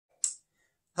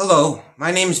Hello,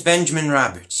 my name is Benjamin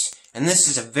Roberts, and this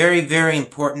is a very, very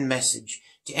important message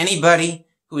to anybody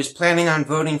who is planning on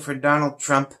voting for Donald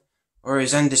Trump or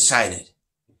is undecided.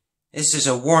 This is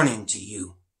a warning to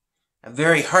you, a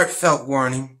very heartfelt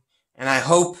warning, and I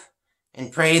hope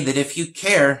and pray that if you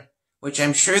care, which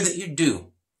I'm sure that you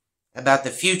do, about the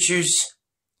futures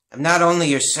of not only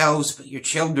yourselves but your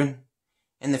children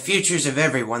and the futures of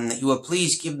everyone, that you will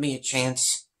please give me a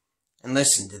chance and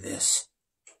listen to this.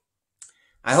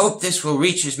 I hope this will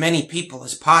reach as many people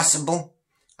as possible.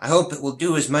 I hope it will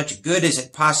do as much good as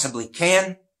it possibly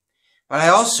can. But I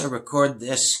also record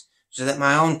this so that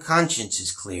my own conscience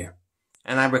is clear.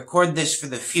 And I record this for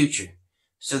the future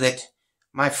so that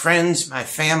my friends, my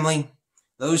family,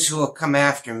 those who will come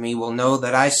after me will know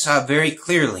that I saw very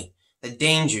clearly the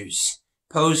dangers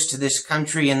posed to this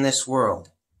country and this world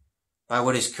by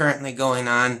what is currently going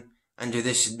on under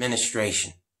this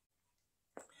administration.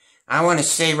 I want to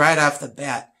say right off the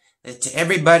bat that to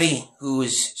everybody who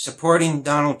is supporting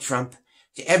Donald Trump,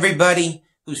 to everybody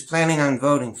who's planning on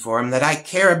voting for him, that I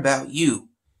care about you,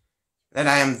 that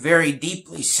I am very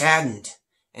deeply saddened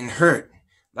and hurt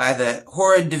by the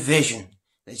horrid division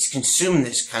that's consumed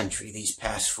this country these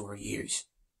past 4 years,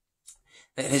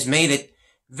 that has made it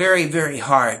very, very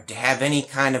hard to have any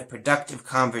kind of productive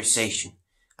conversation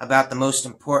about the most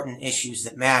important issues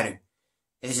that matter.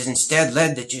 It has instead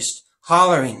led to just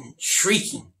hollering and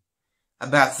shrieking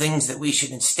about things that we should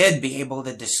instead be able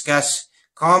to discuss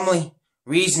calmly,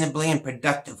 reasonably, and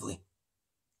productively.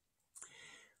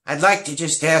 I'd like to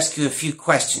just ask you a few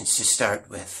questions to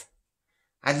start with.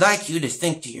 I'd like you to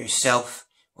think to yourself,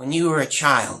 when you were a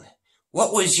child,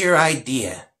 what was your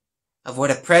idea of what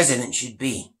a president should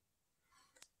be?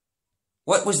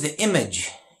 What was the image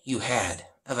you had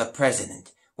of a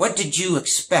president? What did you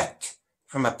expect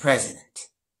from a president?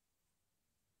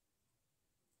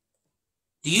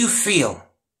 Do you feel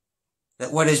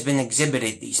that what has been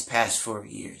exhibited these past 4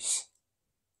 years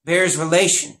bears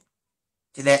relation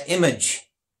to that image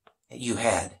that you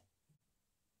had?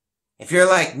 If you're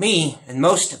like me, and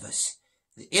most of us,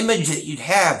 the image that you'd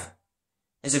have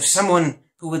is of someone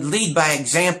who would lead by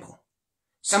example,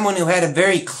 someone who had a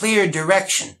very clear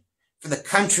direction for the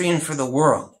country and for the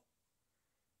world,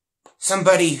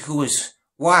 somebody who was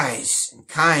wise and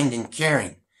kind and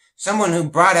caring, someone who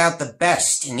brought out the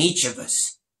best in each of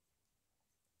us.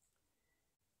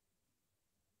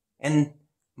 And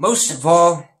most of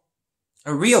all,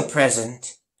 a real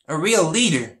president, a real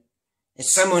leader,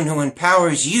 is someone who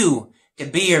empowers you to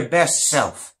be your best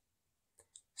self.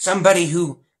 Somebody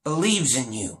who believes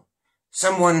in you.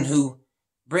 Someone who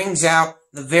brings out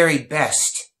the very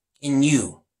best in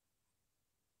you.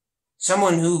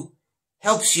 Someone who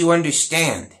helps you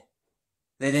understand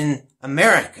that in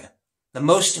America, the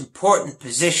most important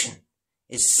position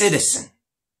is citizen,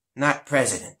 not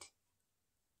president.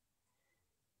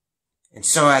 And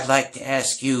so I'd like to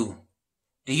ask you,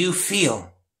 do you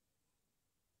feel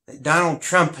that Donald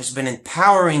Trump has been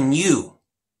empowering you?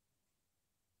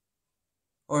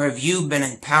 Or have you been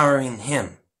empowering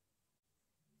him?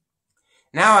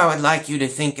 Now I would like you to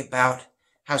think about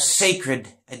how sacred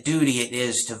a duty it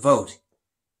is to vote,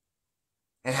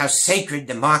 and how sacred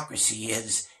democracy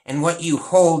is, and what you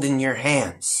hold in your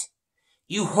hands.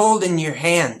 You hold in your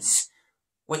hands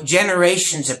what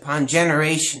generations upon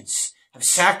generations have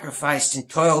sacrificed and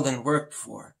toiled and worked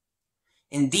for.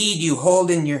 Indeed, you hold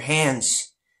in your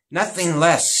hands nothing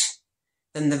less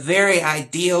than the very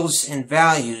ideals and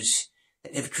values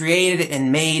that have created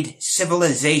and made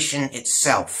civilization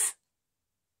itself.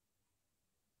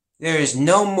 There is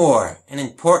no more an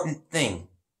important thing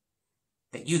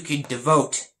that you could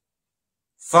devote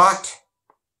thought,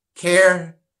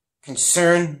 care,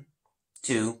 concern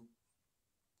to,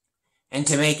 and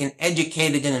to make an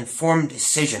educated and informed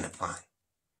decision upon.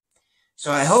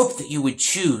 So I hope that you would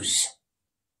choose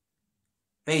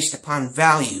based upon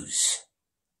values,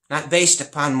 not based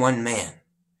upon one man.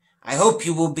 I hope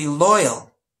you will be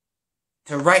loyal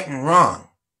to right and wrong,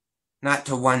 not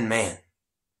to one man.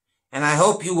 And I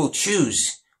hope you will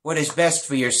choose what is best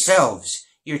for yourselves,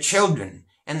 your children,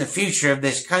 and the future of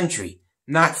this country,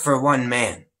 not for one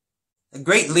man. A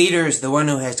great leader is the one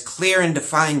who has clear and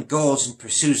defined goals and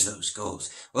pursues those goals.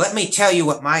 Well, let me tell you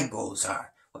what my goals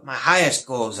are, what my highest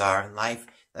goals are in life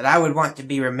that I would want to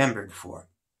be remembered for.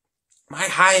 My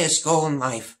highest goal in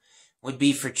life would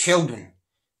be for children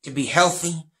to be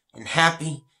healthy and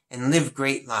happy and live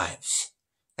great lives.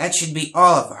 That should be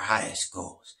all of our highest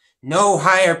goals. No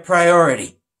higher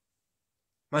priority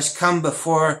must come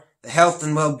before the health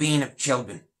and well-being of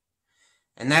children.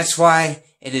 And that's why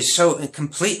it is so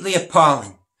completely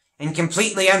appalling and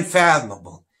completely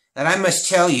unfathomable that I must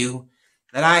tell you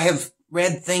that I have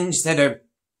read things that are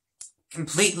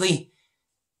completely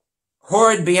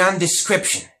horrid beyond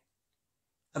description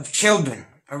of children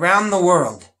around the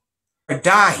world are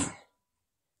dying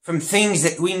from things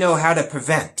that we know how to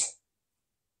prevent.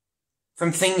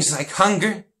 From things like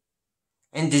hunger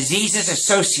and diseases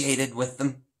associated with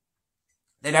them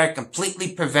that are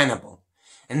completely preventable.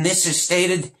 And this is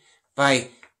stated by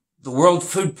the World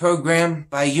Food Program,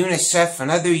 by UNICEF and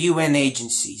other UN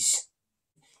agencies.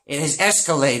 It has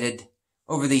escalated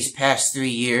over these past 3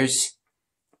 years.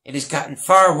 It has gotten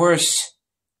far worse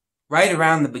right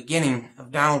around the beginning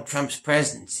of Donald Trump's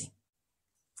presidency.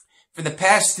 For the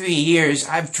past 3 years,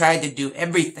 I've tried to do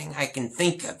everything I can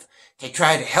think of to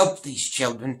try to help these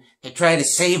children, to try to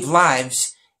save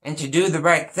lives, and to do the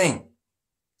right thing.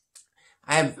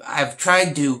 I've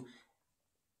tried to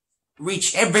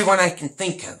reach everyone I can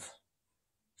think of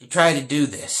to try to do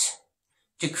this,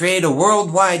 to create a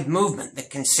worldwide movement that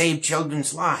can save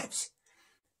children's lives.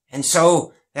 And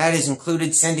so that has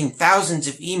included sending thousands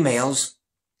of emails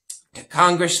to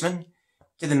congressmen,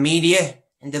 to the media,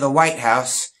 and to the White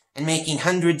House, and making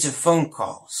hundreds of phone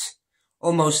calls.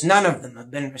 Almost none of them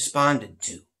have been responded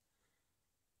to.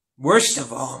 Worst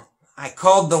of all, I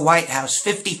called the White House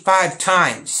 55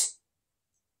 times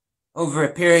over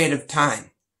a period of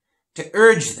time to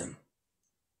urge them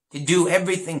to do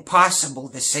everything possible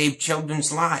to save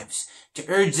children's lives, to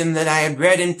urge them that I had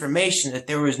read information that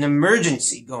there was an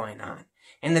emergency going on,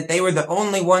 and that they were the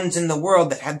only ones in the world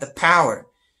that had the power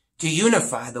to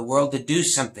unify the world to do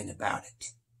something about it.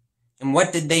 And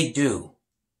what did they do?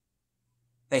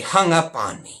 They hung up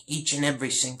on me each and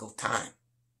every single time.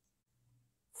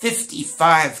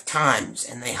 55 times,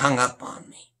 and they hung up on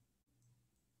me.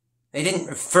 They didn't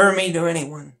refer me to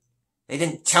anyone. They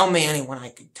didn't tell me anyone I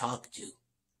could talk to.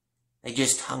 They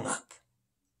just hung up.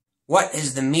 What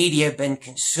has the media been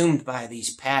consumed by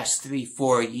these past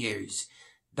 3-4 years?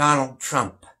 Donald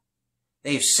Trump.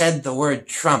 They've said the word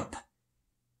Trump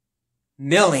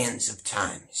millions of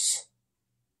times.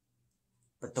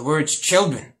 But the words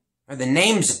children are the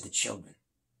names of the children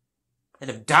that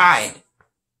have died,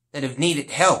 that have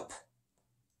needed help.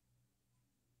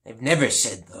 They've never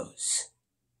said those.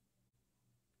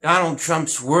 Donald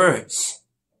Trump's words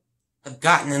have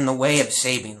gotten in the way of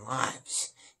saving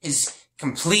lives. His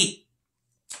complete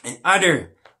and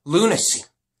utter lunacy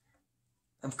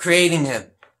of creating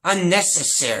an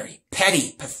unnecessary,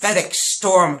 petty, pathetic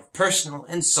storm of personal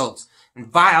insults and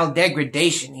vile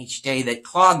degradation each day that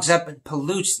clogs up and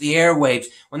pollutes the airwaves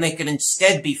when they could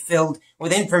instead be filled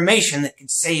with information that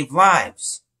could save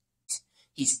lives.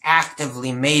 He's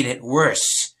actively made it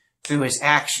worse through his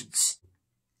actions.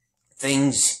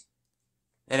 Things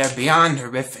that are beyond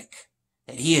horrific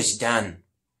that he has done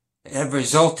that have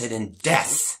resulted in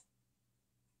death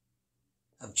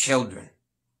of children.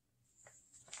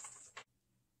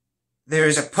 There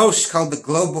is a post called the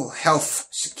Global Health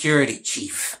Security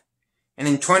Chief, and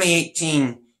in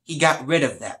 2018 he got rid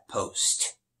of that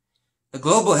post. The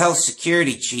Global Health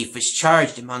Security Chief is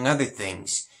charged, among other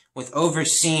things, with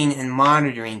overseeing and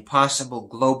monitoring possible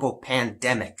global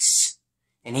pandemics,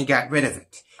 and he got rid of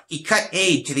it. He cut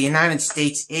aid to the United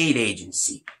States Aid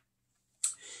Agency.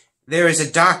 There is a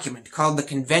document called the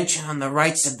Convention on the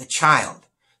Rights of the Child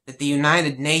that the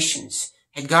United Nations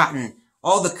had gotten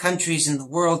all the countries in the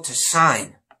world to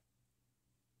sign,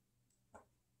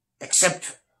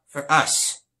 except for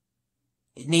us.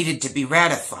 It needed to be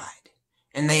ratified,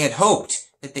 and they had hoped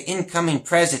that the incoming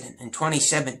president in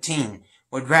 2017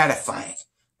 would ratify it.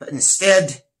 But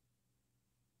instead,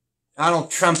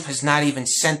 Donald Trump has not even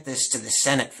sent this to the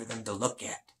Senate for them to look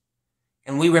at.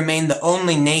 And we remain the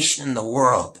only nation in the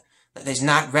world that has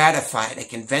not ratified a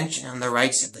Convention on the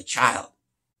Rights of the Child.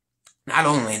 Not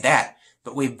only that,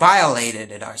 but we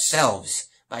violated it ourselves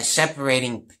by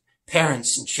separating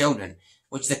parents and children,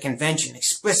 which the Convention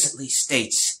explicitly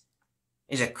states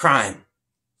is a crime.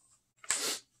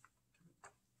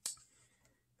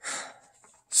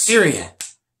 Syria.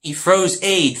 He froze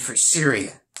aid for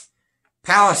Syria.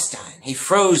 Palestine. He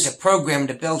froze a program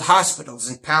to build hospitals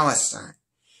in Palestine.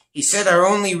 He said our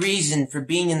only reason for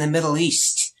being in the Middle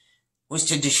East was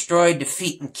to destroy,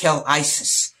 defeat, and kill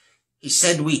ISIS. He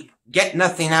said we get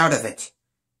nothing out of it,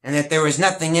 and that there was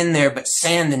nothing in there but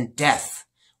sand and death.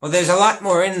 Well, there's a lot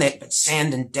more in it but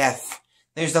sand and death.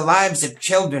 There's the lives of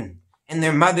children and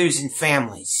their mothers and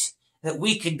families that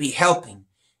we could be helping,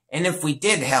 and if we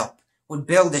did help, would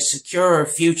build a securer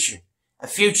future, a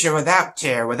future without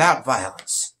terror, without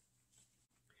violence.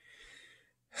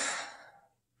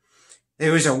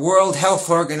 There is a World Health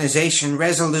Organization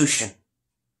resolution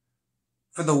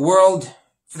for the world,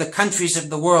 for the countries of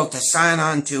the world to sign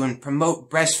on to and promote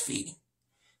breastfeeding,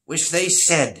 which they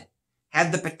said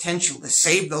had the potential to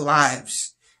save the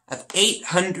lives of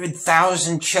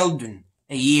 800,000 children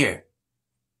a year.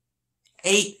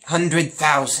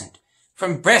 800,000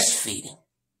 from breastfeeding.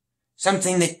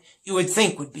 Something that you would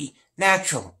think would be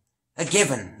natural, a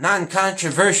given,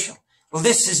 non-controversial. Well,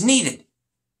 this is needed.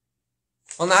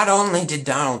 Well, not only did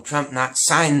Donald Trump not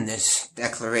sign this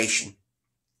declaration,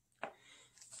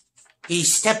 he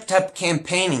stepped up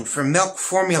campaigning for milk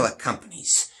formula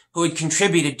companies who had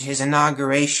contributed to his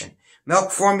inauguration.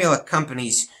 Milk formula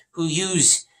companies who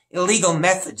use illegal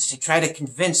methods to try to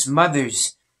convince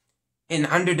mothers in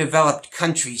underdeveloped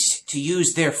countries to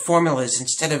use their formulas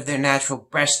instead of their natural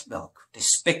breast milk,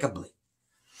 despicably.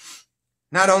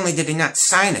 Not only did he not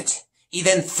sign it, he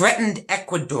then threatened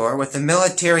Ecuador with a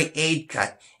military aid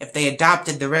cut if they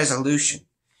adopted the resolution.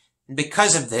 And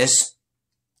because of this,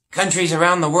 countries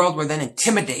around the world were then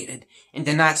intimidated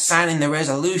into not signing the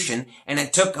resolution, and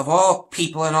it took, of all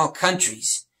people in all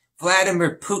countries,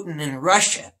 Vladimir Putin in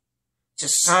Russia to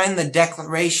sign the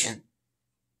declaration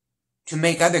to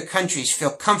make other countries feel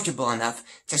comfortable enough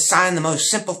to sign the most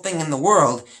simple thing in the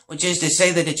world, which is to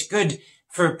say that it's good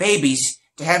for babies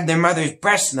to have their mother's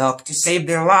breast milk to save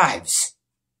their lives.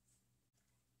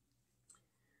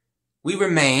 We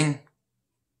remain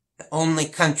the only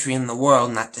country in the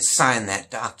world not to sign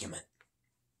that document.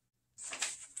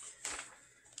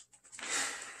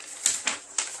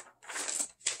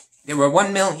 There were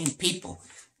 1 million people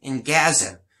in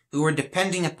Gaza who were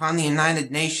depending upon the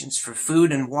United Nations for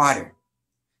food and water.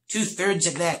 2/3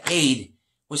 of that aid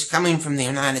was coming from the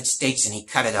United States, and he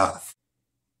cut it off.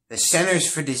 The Centers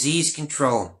for Disease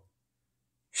Control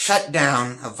shut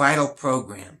down a vital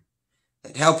program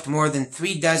that helped more than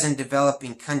 36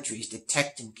 developing countries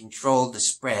detect and control the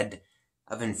spread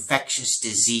of infectious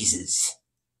diseases.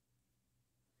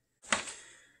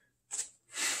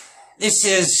 This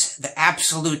is the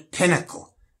absolute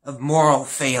pinnacle of moral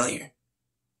failure.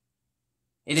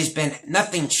 It has been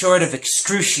nothing short of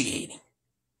excruciating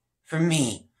for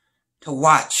me to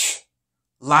watch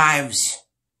lives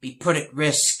be put at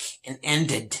risk and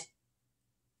ended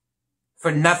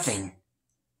for nothing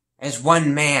as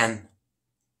one man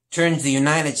turns the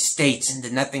United States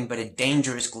into nothing but a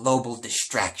dangerous global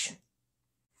distraction.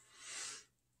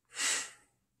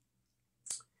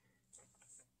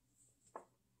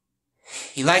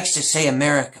 He likes to say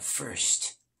America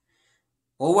first.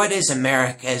 Well, what is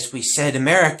America? As we said,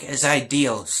 America is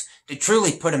ideals. To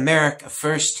truly put America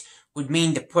first would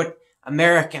mean to put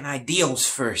American ideals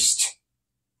first.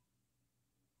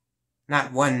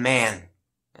 Not one man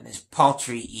and his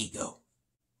paltry ego.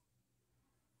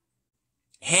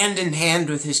 Hand in hand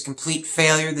with his complete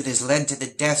failure that has led to the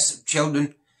deaths of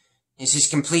children is his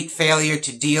complete failure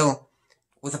to deal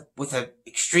with an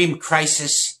extreme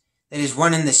crisis that is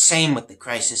one and the same with the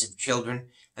crisis of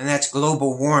children, and that's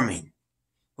global warming,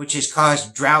 which has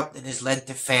caused drought that has led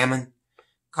to famine,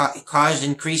 caused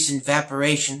increased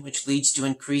evaporation, which leads to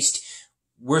increased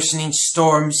worsening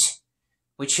storms,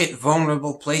 which hit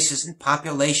vulnerable places and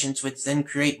populations, which then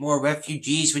create more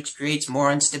refugees, which creates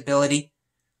more instability,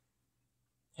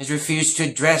 has refused to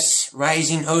address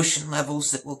rising ocean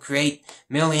levels that will create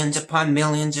millions upon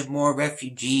millions of more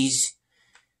refugees,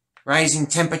 rising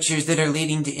temperatures that are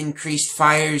leading to increased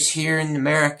fires here in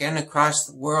America and across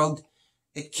the world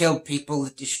that kill people,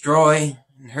 that destroy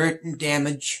and hurt and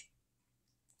damage,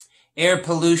 air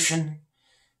pollution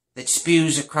that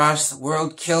spews across the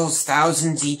world, kills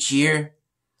thousands each year,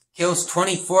 kills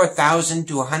 24,000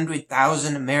 to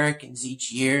 100,000 Americans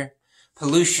each year,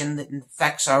 pollution that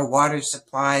infects our water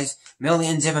supplies.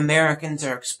 Millions of Americans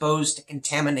are exposed to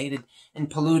contaminated and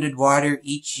polluted water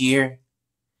each year.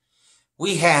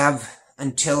 We have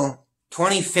until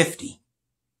 2050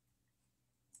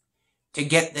 to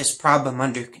get this problem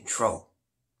under control.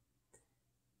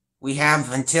 We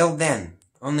have until then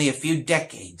only a few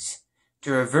decades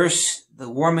to reverse the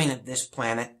warming of this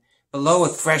planet below a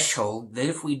threshold that,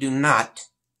 if we do not,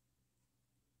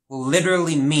 will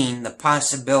literally mean the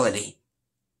possibility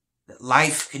that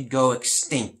life could go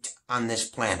extinct on this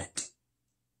planet.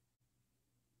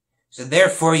 So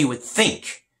therefore you would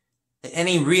think that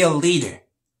any real leader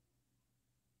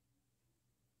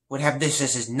would have this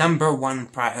as his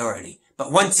 #1 priority.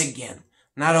 But once again,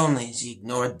 not only has he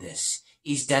ignored this,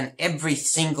 he's done every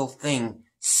single thing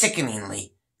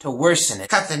sickeningly to worsen it.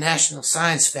 Cut the National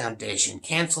Science Foundation,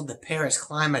 canceled the Paris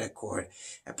Climate Accord,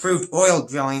 approved oil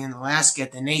drilling in Alaska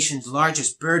at the nation's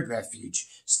largest bird refuge,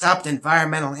 stopped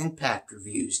environmental impact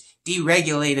reviews,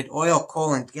 deregulated oil,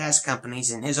 coal, and gas companies,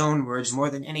 in his own words,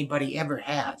 more than anybody ever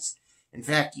has. In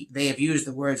fact, they have used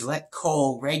the words, "let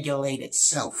coal regulate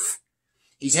itself."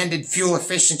 He's ended fuel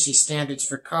efficiency standards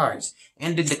for cars,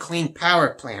 ended the Clean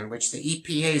Power Plan, which the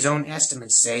EPA's own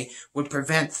estimates say would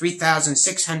prevent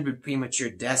 3,600 premature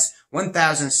deaths,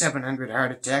 1,700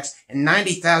 heart attacks, and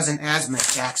 90,000 asthma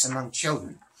attacks among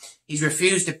children. He's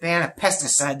refused to ban a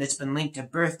pesticide that's been linked to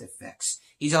birth defects.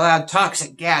 He's allowed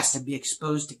toxic gas to be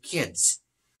exposed to kids.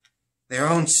 Their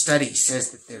own study says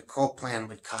that their coal plan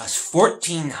would cost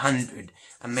 1,400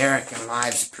 American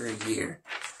lives per year,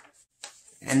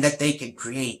 and that they could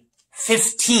create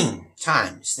 15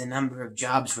 times the number of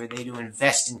jobs were they to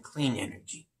invest in clean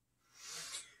energy.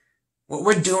 What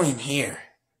we're doing here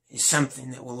is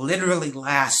something that will literally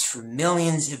last for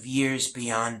millions of years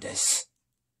beyond us.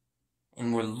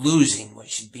 And we're losing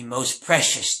what should be most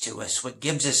precious to us, what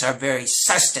gives us our very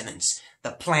sustenance,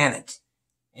 the planet.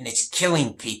 And it's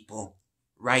killing people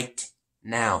right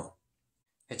now.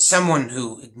 It's someone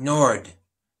who ignored,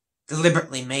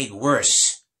 deliberately made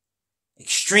worse,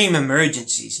 extreme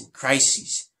emergencies and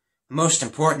crises, the most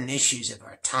important issues of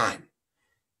our time,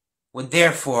 would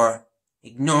therefore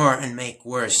ignore and make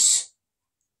worse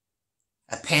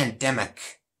a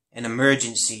pandemic, an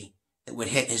emergency that would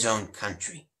hit his own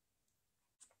country.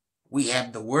 We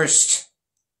have the worst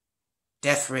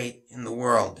death rate in the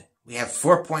world. We have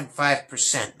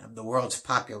 4.5% of the world's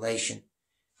population,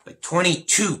 but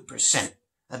 22%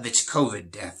 of its COVID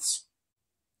deaths.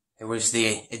 There was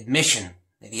the admission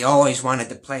that he always wanted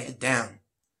to play it down.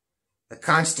 The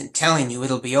constant telling you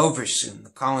it'll be over soon, the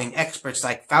calling experts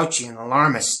like Fauci an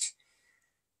alarmist,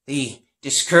 the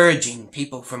discouraging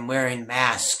people from wearing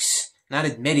masks, not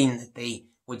admitting that they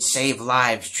would save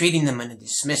lives, treating them in a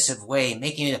dismissive way,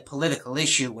 making it a political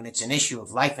issue when it's an issue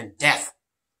of life and death,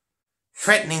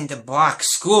 threatening to block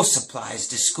school supplies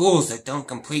to schools that don't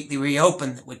completely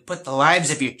reopen that would put the lives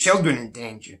of your children in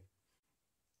danger,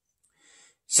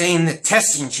 saying that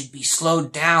testing should be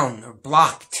slowed down or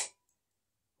blocked.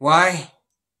 Why?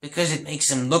 Because it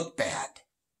makes him look bad.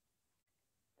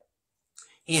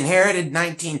 He inherited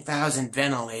 19,000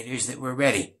 ventilators that were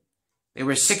ready. There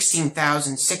were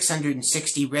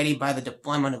 16,660 ready by the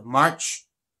deployment of March,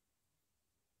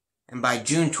 and by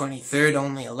June 23rd,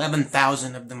 only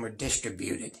 11,000 of them were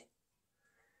distributed.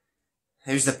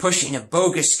 There's the pushing of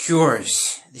bogus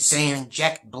cures, the saying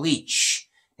inject bleach,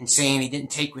 and saying he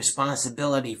didn't take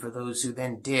responsibility for those who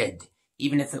then did.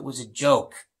 Even if it was a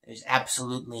joke, there's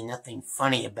absolutely nothing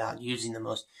funny about using the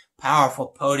most powerful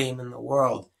podium in the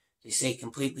world to say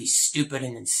completely stupid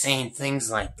and insane things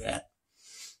like that.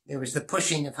 There was the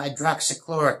pushing of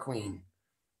hydroxychloroquine.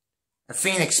 A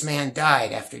Phoenix man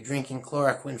died after drinking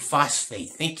chloroquine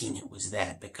phosphate, thinking it was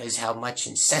that, because how much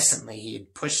incessantly he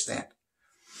had pushed that.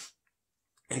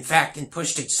 In fact, and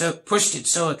pushed it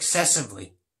so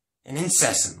excessively and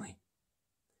incessantly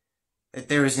that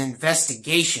there was an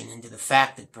investigation into the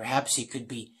fact that perhaps he could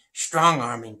be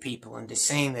strong-arming people into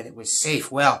saying that it was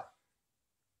safe. Well,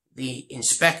 the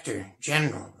Inspector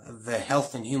General of the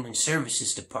Health and Human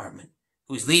Services Department,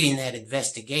 who was leading that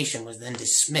investigation, was then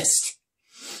dismissed.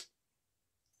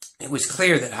 It was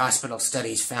clear that hospital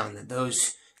studies found that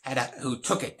those who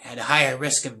took it had a higher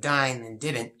risk of dying than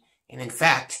didn't, and in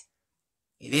fact,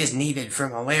 it is needed for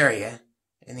malaria,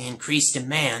 and the increased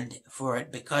demand for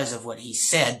it because of what he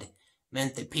said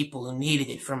meant that people who needed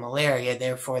it for malaria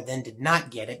therefore then did not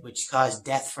get it, which caused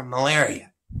death from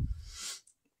malaria.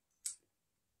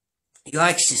 He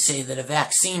likes to say that a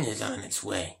vaccine is on its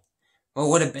way. Well, it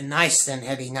would have been nice then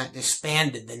had he not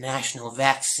disbanded the National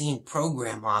Vaccine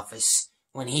Program Office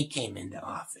when he came into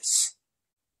office.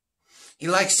 He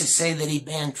likes to say that he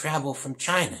banned travel from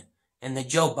China, and that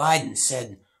Joe Biden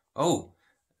said, oh,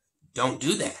 don't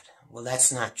do that. Well,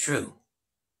 that's not true.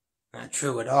 Not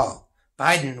true at all.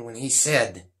 Biden, when he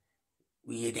said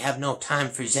we'd have no time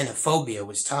for xenophobia,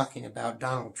 was talking about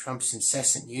Donald Trump's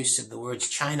incessant use of the words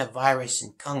China virus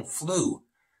and Kung flu,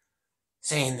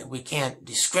 saying that we can't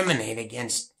discriminate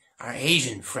against our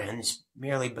Asian friends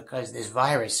merely because this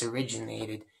virus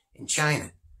originated in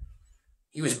China.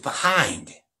 He was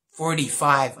behind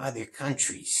 45 other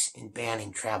countries in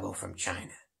banning travel from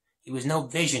China. He was no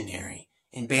visionary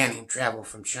in banning travel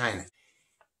from China.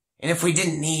 And if we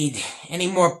didn't need any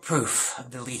more proof of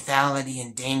the lethality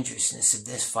and dangerousness of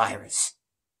this virus,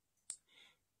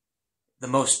 the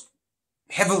most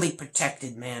heavily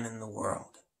protected man in the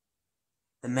world,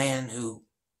 the man who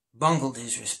bungled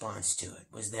his response to it,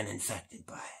 was then infected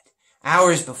by it,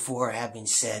 hours before having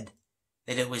said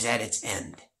that it was at its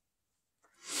end.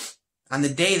 On the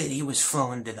day that he was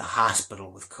flown to the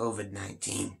hospital with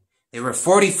COVID-19, there were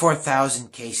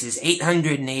 44,000 cases,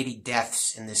 880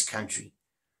 deaths in this country.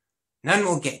 None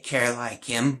will get care like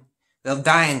him. They'll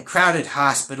die in crowded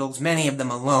hospitals, many of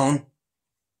them alone.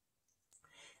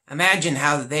 Imagine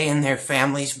how they and their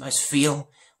families must feel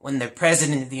when the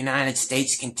President of the United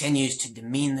States continues to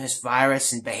demean this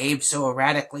virus and behave so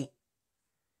erratically.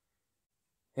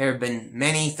 There have been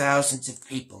many thousands of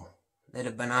people that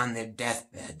have been on their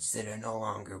deathbeds that are no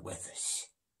longer with us.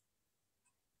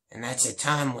 And that's a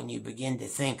time when you begin to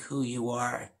think who you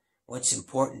are, what's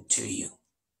important to you,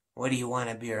 what do you want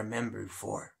to be remembered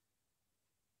for.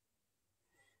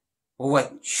 Well,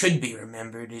 what should be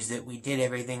remembered is that we did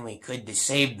everything we could to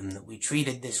save them, that we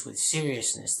treated this with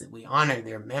seriousness, that we honored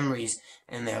their memories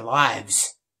and their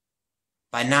lives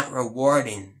by not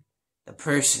rewarding the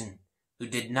person who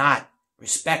did not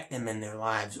respect them in their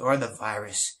lives or the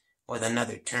virus or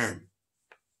another term.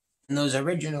 In those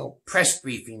original press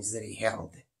briefings that he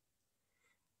held,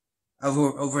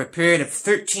 over a period of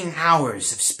 13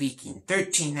 hours of speaking,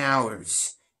 13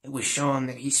 hours, it was shown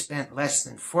that he spent less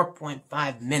than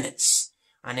 4.5 minutes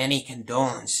on any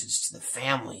condolences to the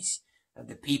families of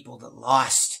the people that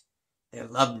lost their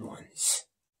loved ones.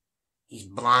 He's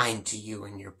blind to you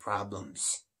and your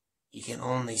problems. He can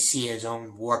only see his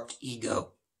own warped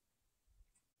ego.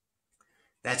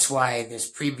 That's why this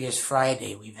previous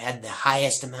Friday we've had the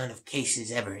highest amount of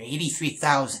cases ever,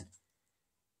 83,000.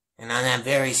 And on that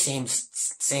very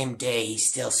same day, he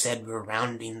still said we're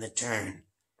rounding the turn.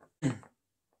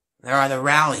 There are the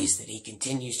rallies that he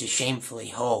continues to shamefully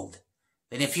hold.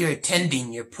 That if you're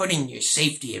attending, you're putting your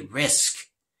safety at risk.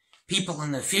 People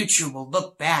in the future will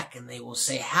look back and they will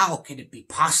say, how could it be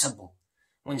possible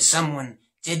when someone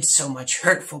did so much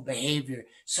hurtful behavior,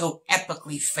 so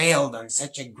epically failed on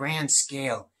such a grand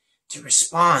scale to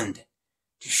respond,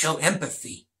 to show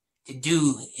empathy, to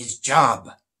do his job?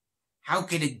 How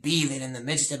could it be that in the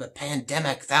midst of a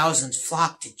pandemic, thousands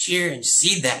flocked to cheer and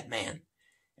see that man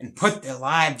and put their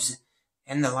lives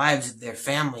and the lives of their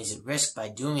families at risk by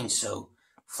doing so,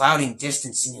 flouting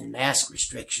distancing and mask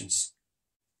restrictions?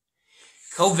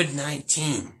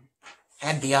 COVID-19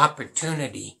 had the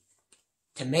opportunity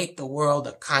to make the world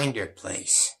a kinder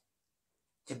place,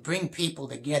 to bring people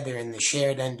together in the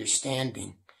shared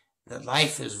understanding that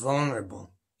life is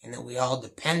vulnerable and that we all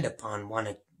depend upon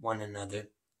one another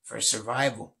for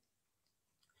survival,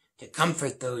 to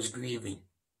comfort those grieving.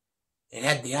 It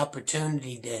had the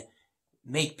opportunity to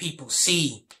make people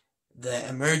see the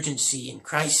emergency and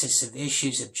crisis of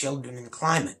issues of children and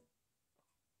climate.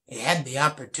 It had the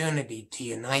opportunity to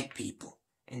unite people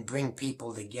and bring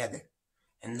people together.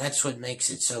 And that's what makes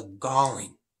it so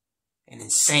galling and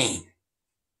insane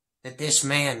that this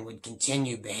man would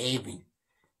continue behaving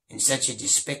in such a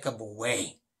despicable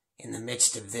way in the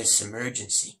midst of this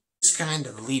emergency. This kind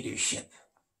of leadership,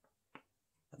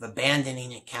 of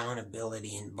abandoning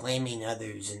accountability and blaming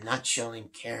others and not showing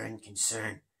care and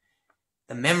concern,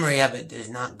 the memory of it does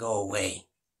not go away.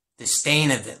 The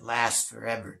stain of it lasts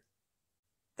forever.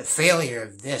 The failure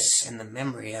of this and the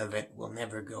memory of it will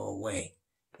never go away.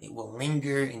 It will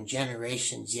linger in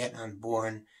generations yet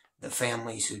unborn, the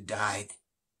families who died.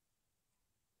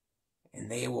 And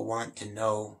they will want to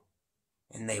know,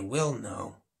 and they will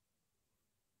know,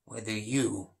 whether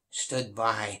you stood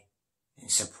by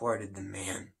and supported the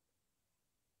man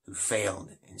who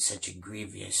failed in such a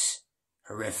grievous,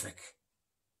 horrific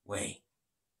way.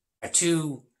 Our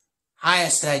two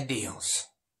highest ideals,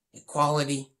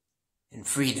 equality and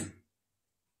freedom,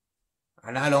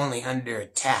 are not only under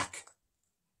attack,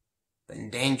 but in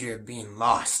danger of being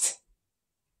lost.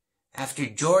 After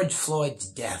George Floyd's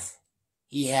death,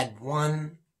 he had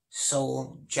one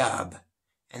sole job,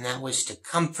 and that was to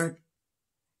comfort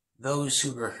those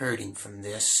who were hurting from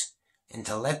this, and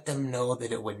to let them know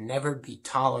that it would never be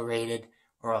tolerated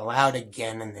or allowed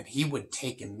again, and that he would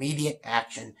take immediate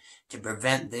action to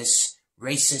prevent this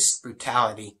racist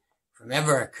brutality from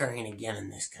ever occurring again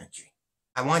in this country.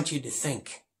 I want you to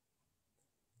think,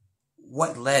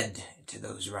 what led to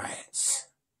those riots?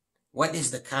 What is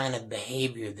the kind of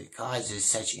behavior that causes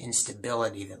such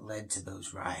instability that led to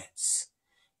those riots?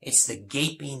 It's the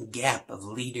gaping gap of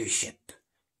leadership,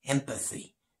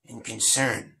 empathy, and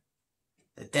concern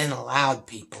that then allowed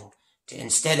people to,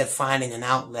 instead of finding an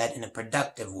outlet in a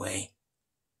productive way,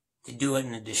 to do it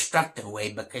in a destructive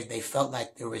way because they felt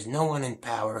like there was no one in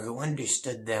power who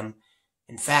understood them.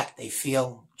 In fact, they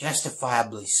feel,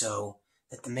 justifiably so,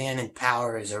 that the man in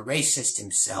power is a racist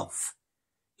himself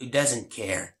who doesn't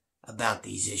care about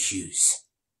these issues.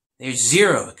 There's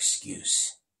zero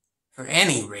excuse for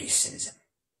any racism,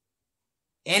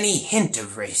 any hint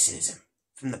of racism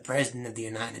from the President of the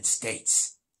United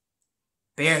States.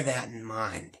 Bear that in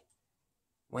mind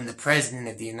when the President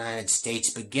of the United States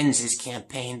begins his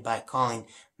campaign by calling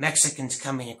Mexicans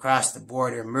coming across the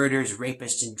border murderers,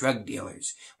 rapists, and drug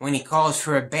dealers, when he calls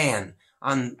for a ban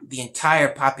on the entire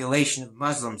population of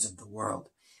Muslims of the world,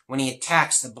 when he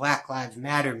attacks the Black Lives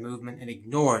Matter movement and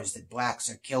ignores that blacks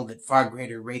are killed at far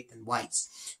greater rate than whites,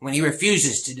 when he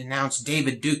refuses to denounce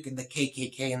David Duke and the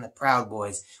KKK and the Proud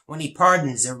Boys, when he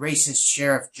pardons a racist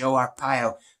Sheriff Joe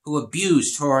Arpaio who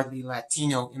abused horribly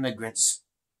Latino immigrants,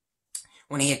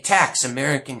 when he attacks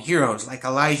American heroes like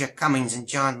Elijah Cummings and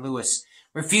John Lewis,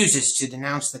 refuses to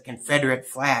denounce the Confederate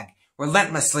flag,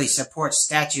 relentlessly supports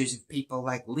statues of people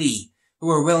like Lee, who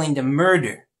are willing to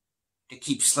murder to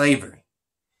keep slavery,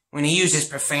 when he uses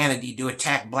profanity to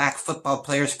attack black football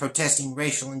players protesting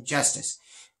racial injustice,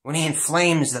 when he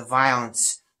inflames the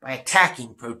violence by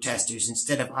attacking protesters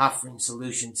instead of offering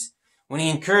solutions, when he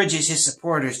encourages his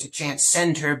supporters to chant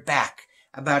 "Send her back"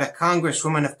 about a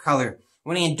congresswoman of color,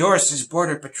 when he endorses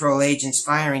Border Patrol agents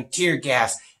firing tear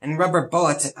gas and rubber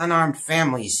bullets at unarmed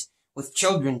families with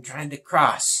children trying to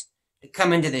cross, to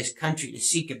come into this country to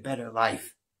seek a better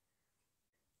life.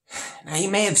 Now, he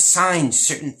may have signed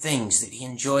certain things that he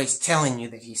enjoys telling you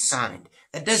that he signed.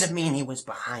 That doesn't mean he was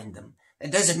behind them.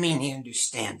 That doesn't mean he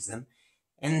understands them.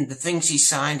 And the things he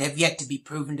signed have yet to be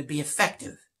proven to be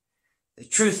effective. The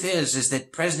truth is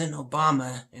that President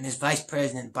Obama and his Vice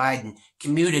President Biden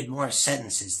commuted more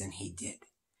sentences than he did.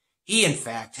 He, in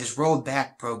fact, has rolled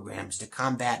back programs to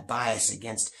combat bias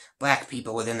against black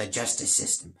people within the justice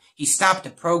system. He stopped a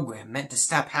program meant to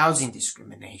stop housing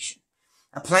discrimination.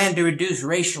 A plan to reduce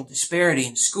racial disparity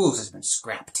in schools has been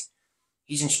scrapped.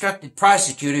 He's instructed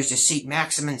prosecutors to seek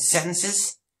maximum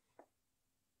sentences,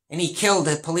 and he killed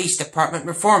a police department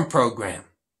reform program.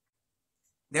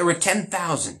 There were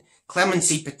 10,000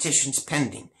 clemency petitions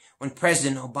pending when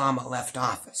President Obama left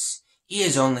office. He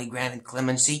has only granted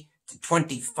clemency to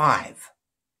 25.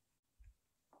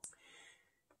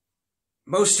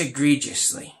 Most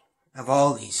egregiously of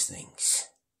all these things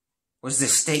was the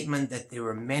statement that there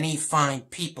were many fine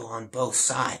people on both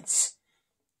sides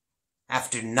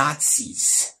after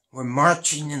Nazis were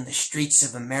marching in the streets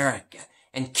of America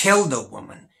and killed a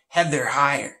woman, Heather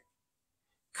Heyer.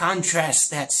 Contrast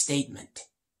that statement,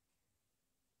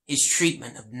 his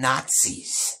treatment of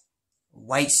Nazis,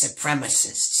 white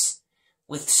supremacists,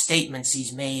 with statements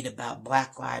he's made about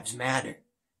Black Lives Matter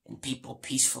and people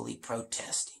peacefully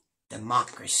protesting.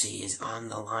 Democracy is on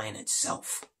the line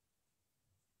itself.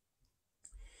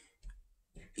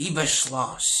 Eva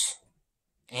Schloss,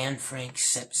 Anne Frank's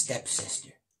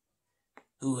stepsister,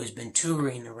 who has been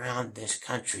touring around this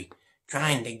country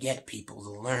trying to get people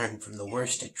to learn from the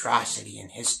worst atrocity in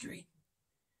history,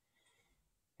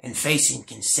 and facing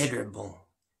considerable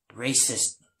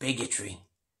racist bigotry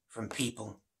from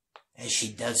people as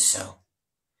she does so.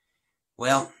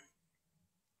 Well,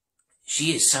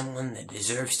 she is someone that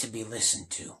deserves to be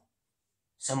listened to,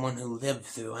 someone who lived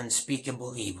through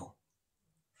unspeakable evil.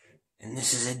 And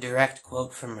this is a direct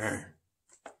quote from her.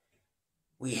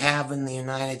 "We have in the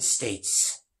United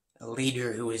States a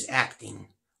leader who is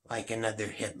acting like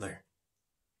another Hitler."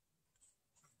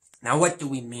 Now, what do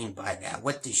we mean by that?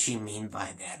 What does she mean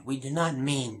by that? We do not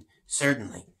mean,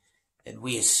 certainly, that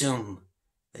we assume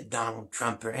that Donald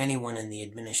Trump or anyone in the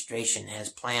administration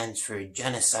has plans for a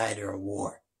genocide or a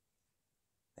war.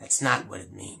 That's not what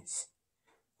it means.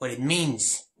 What it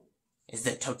means is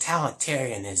that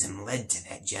totalitarianism led to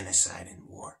that genocide and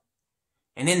war.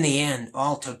 And in the end,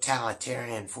 all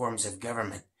totalitarian forms of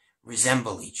government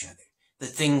resemble each other. The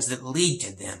things that lead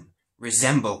to them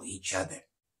resemble each other.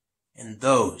 And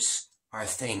those are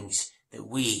things that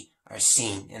we are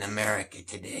seeing in America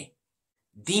today.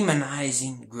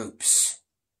 Demonizing groups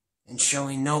and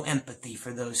showing no empathy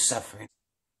for those suffering.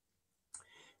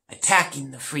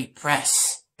 Attacking the free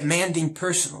press. Demanding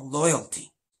personal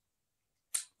loyalty.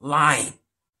 Lying.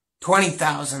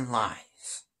 20,000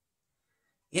 lies.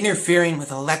 Interfering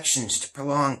with elections to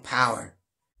prolong power.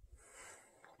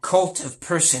 Cult of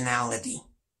personality.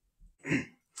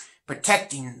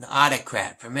 Protecting the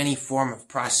autocrat from any form of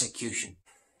prosecution.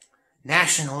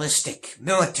 Nationalistic,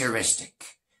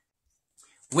 militaristic.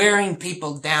 Wearing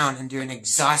people down under an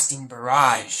exhausting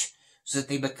barrage so that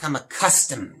they become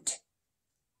accustomed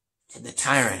to the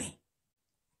tyranny.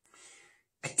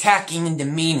 Attacking and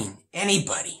demeaning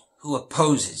anybody who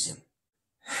opposes him.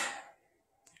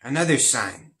 Another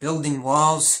sign, building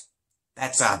walls,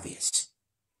 that's obvious.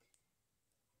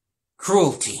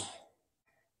 Cruelty.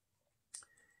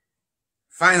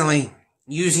 Finally,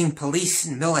 using police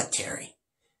and military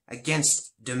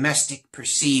against domestic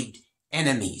perceived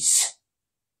enemies.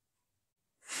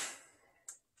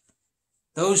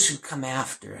 Those who come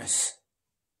after us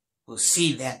will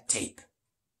see that tape.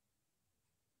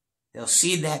 They'll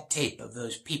see that tape of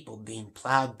those people being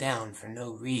plowed down for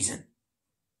no reason.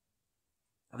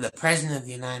 of the President of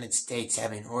the United States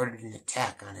having ordered an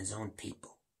attack on his own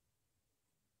people?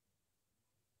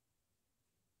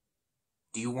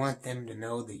 Do you want them to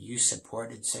know that you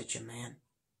supported such a man?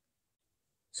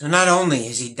 So not only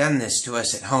has he done this to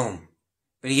us at home,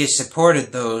 but he has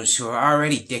supported those who are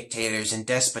already dictators and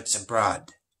despots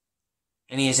abroad.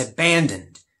 And he has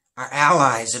abandoned our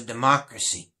allies of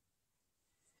democracy.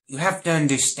 You have to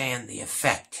understand the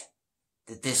effect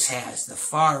that this has, the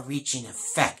far-reaching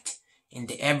effect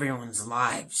into everyone's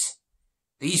lives.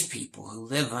 These people who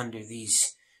live under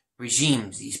these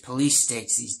regimes, these police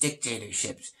states, these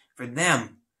dictatorships, for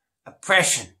them,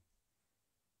 oppression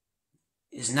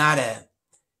is not an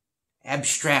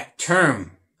abstract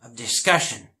term of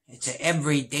discussion. It's an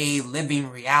everyday living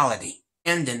reality.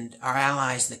 And our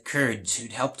allies, the Kurds,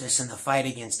 who'd helped us in the fight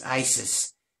against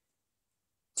ISIS,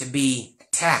 to be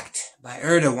attacked by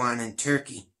Erdogan in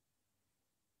Turkey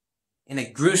in a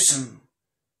gruesome,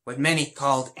 what many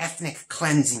called ethnic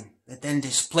cleansing, that then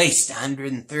displaced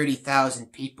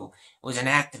 130,000 people. It was an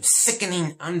act of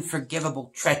sickening,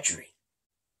 unforgivable treachery.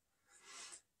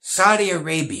 Saudi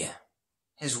Arabia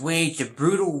has waged a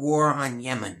brutal war on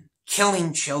Yemen,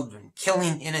 killing children,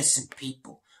 killing innocent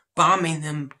people, bombing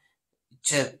them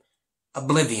to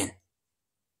oblivion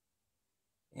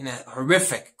in a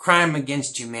horrific crime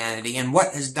against humanity. And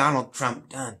what has Donald Trump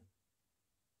done?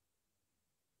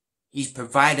 He's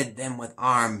provided them with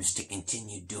arms to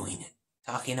continue doing it.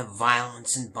 Talking of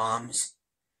violence and bombs,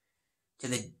 to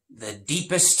the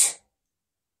deepest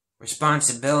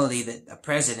responsibility that a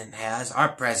president has, our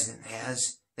president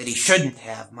has, that he shouldn't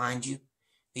have, mind you,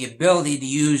 the ability to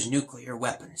use nuclear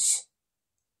weapons.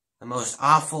 The most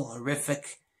awful,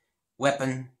 horrific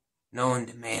weapon known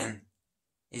to man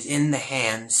is in the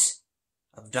hands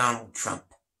of Donald Trump.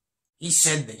 He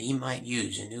said that he might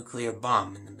use a nuclear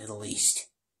bomb in the Middle East.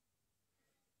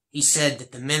 He said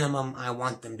that the minimum, I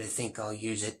want them to think I'll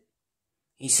use it.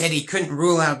 He said he couldn't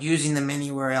rule out using them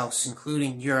anywhere else,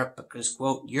 including Europe, because,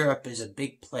 quote, Europe is a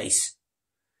big place.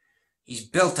 He's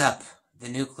built up the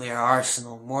nuclear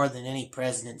arsenal more than any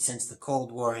president since the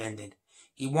Cold War ended.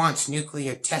 He wants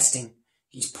nuclear testing.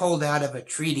 He's pulled out of a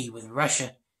treaty with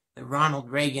Russia that Ronald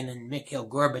Reagan and Mikhail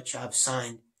Gorbachev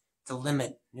signed to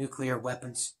limit nuclear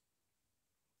weapons.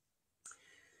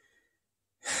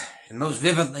 And most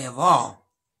vividly of all,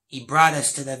 he brought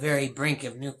us to the very brink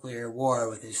of nuclear war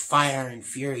with his fire and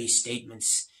fury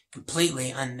statements,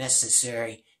 completely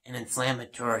unnecessary and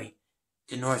inflammatory,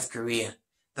 to North Korea.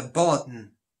 The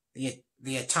bulletin,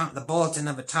 the bulletin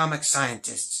of atomic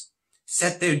scientists,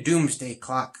 set their doomsday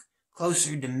clock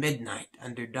closer to midnight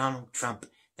under Donald Trump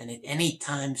than at any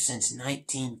time since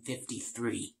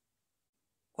 1953.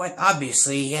 Quite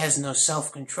obviously, he has no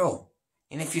self-control.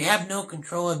 And if you have no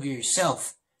control over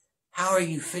yourself, how are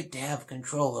you fit to have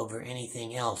control over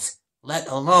anything else, let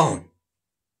alone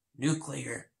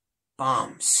nuclear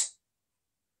bombs?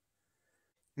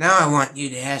 Now I want you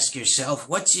to ask yourself,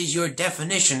 what is your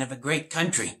definition of a great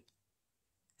country?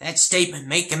 That statement,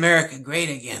 make America great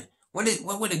again.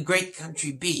 What would a great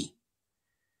country be?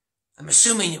 I'm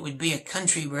assuming it would be a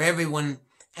country where everyone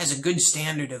has a good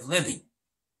standard of living,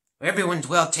 where everyone's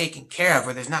well taken care of,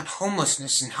 where there's not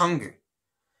homelessness and hunger.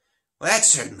 Well, that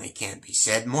certainly can't be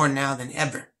said, more now than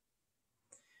ever.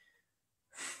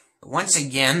 But once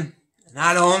again,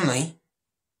 not only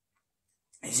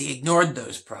has he ignored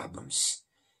those problems,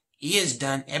 he has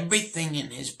done everything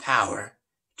in his power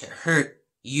to hurt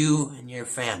you and your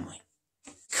family.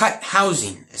 Cut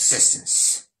housing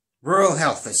assistance, rural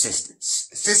health assistance,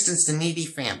 assistance to needy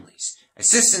families,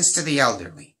 assistance to the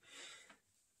elderly.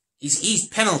 He's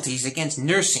eased penalties against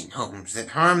nursing homes that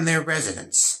harm their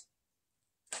residents.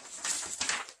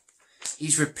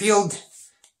 He's repealed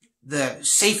the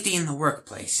Safety in the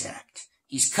Workplace Act.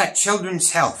 He's cut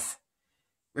children's health,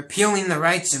 repealing the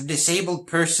rights of disabled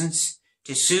persons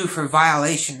to sue for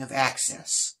violation of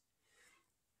access.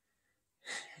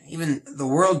 Even the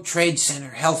World Trade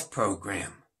Center health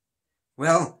program.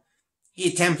 Well, he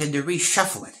attempted to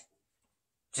reshuffle it,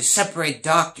 to separate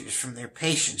doctors from their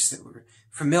patients that were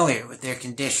familiar with their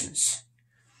conditions.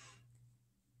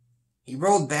 He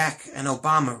rolled back an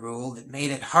Obama rule that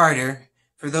made it harder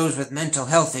for those with mental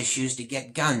health issues to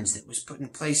get guns that was put in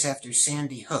place after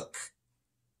Sandy Hook.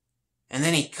 And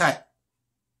then he cut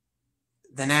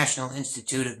the National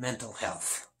Institute of Mental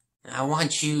Health. And I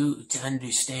want you to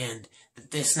understand that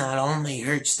this not only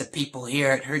hurts the people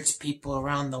here, it hurts people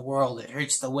around the world. It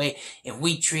hurts the way, if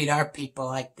we treat our people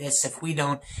like this, if we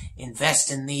don't invest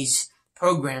in these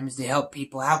programs to help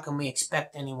people, how can we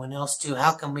expect anyone else to?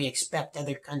 How can we expect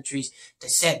other countries to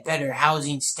set better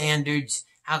housing standards?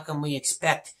 How can we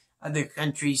expect other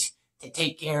countries to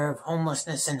take care of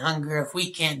homelessness and hunger if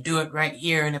we can't do it right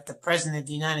here, and if the President of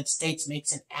the United States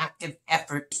makes an active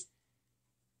effort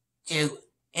to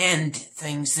end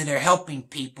things that are helping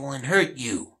people and hurt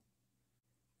you?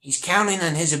 He's counting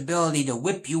on his ability to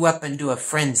whip you up into a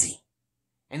frenzy.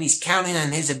 And he's counting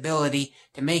on his ability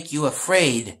to make you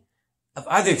afraid of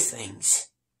other things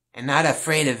and not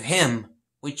afraid of him,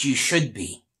 which you should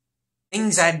be.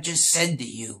 Things I've just said to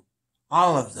you,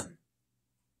 all of them,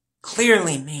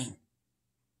 clearly mean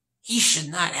he should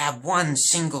not have one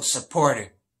single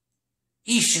supporter.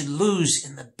 He should lose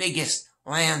in the biggest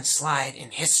landslide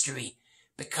in history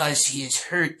because he has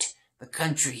hurt the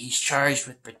country he's charged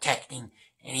with protecting,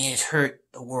 and he has hurt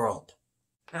the world.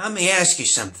 Now let me ask you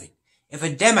something. If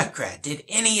a Democrat did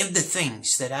any of the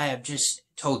things that I have just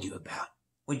told you about,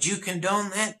 would you condone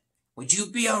that? Would you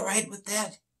be all right with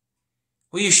that?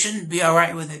 Well, you shouldn't be all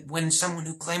right with it when someone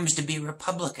who claims to be a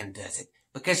Republican does it,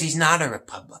 because he's not a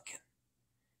Republican.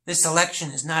 This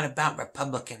election is not about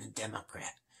Republican and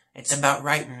Democrat. It's about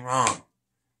right and wrong.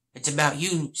 It's about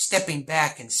you stepping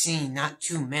back and seeing not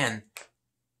two men,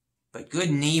 but good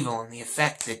and evil and the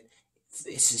effect that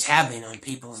this is having on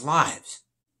people's lives.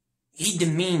 He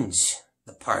demeans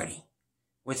the party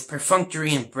with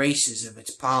perfunctory embraces of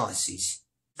its policies.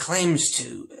 He claims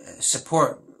to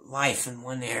support life in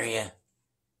one area,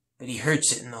 but he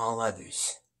hurts it in all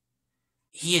others.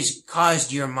 He has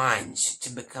caused your minds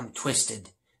to become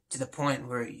twisted to the point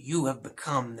where you have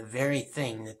become the very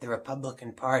thing that the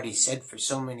Republican Party said for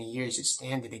so many years it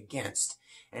standed against,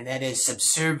 and that is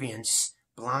subservience,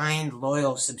 blind,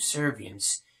 loyal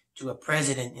subservience to a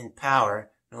president in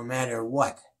power, no matter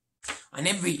what. On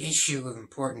every issue of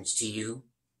importance to you,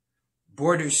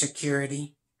 border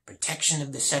security, protection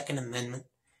of the Second Amendment,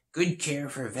 good care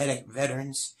for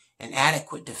veterans, and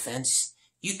adequate defense,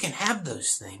 you can have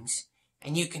those things.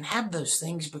 And you can have those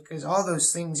things because all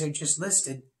those things are just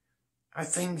listed are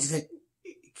things that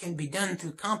can be done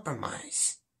through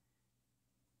compromise.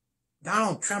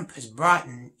 Donald Trump has brought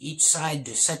in each side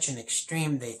to such an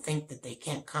extreme they think that they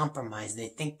can't compromise. They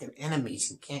think they're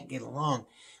enemies and can't get along.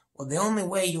 Well, the only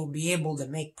way you'll be able to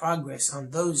make progress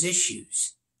on those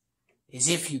issues is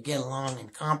if you get along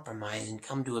and compromise and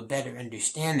come to a better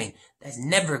understanding. That's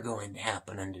never going to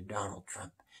happen under Donald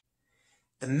Trump.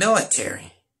 The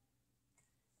military.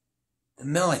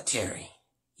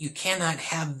 You cannot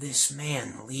have this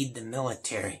man lead the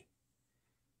military.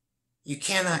 You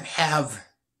cannot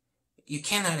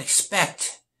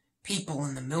expect people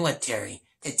in the military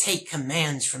to take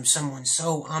commands from someone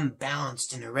so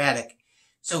unbalanced and erratic,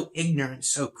 so ignorant,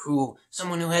 so cruel,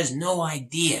 someone who has no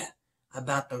idea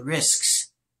about the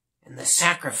risks and the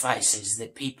sacrifices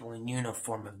that people in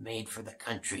uniform have made for the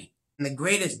country. And the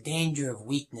greatest danger of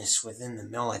weakness within the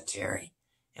military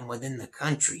and within the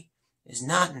country is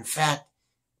not, in fact,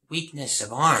 weakness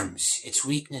of arms, it's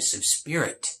weakness of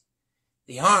spirit.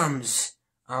 The arms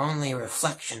are only a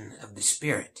reflection of the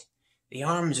spirit. The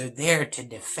arms are there to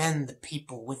defend the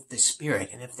people with the spirit,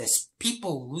 and if the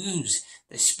people lose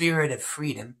the spirit of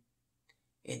freedom,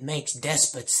 it makes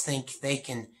despots think they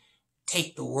can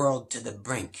take the world to the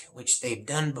brink, which they've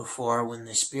done before when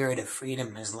the spirit of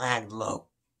freedom has lagged low.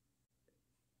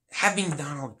 Having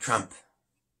Donald Trump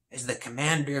as the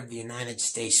commander of the United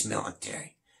States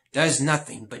military does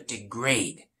nothing but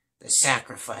degrade the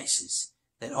sacrifices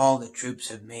that all the troops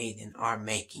have made and are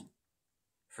making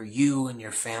for you and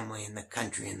your family and the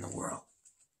country and the world.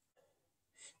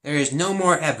 There is no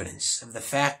more evidence of the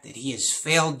fact that he has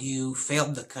failed you,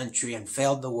 failed the country, and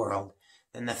failed the world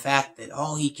than the fact that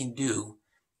all he can do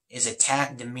is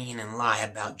attack, demean, and lie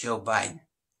about Joe Biden.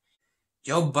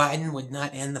 Joe Biden would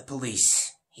not end the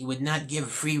police. He would not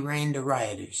give free rein to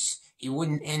rioters. He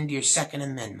wouldn't end your Second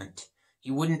Amendment.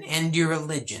 He wouldn't end your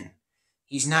religion.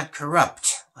 He's not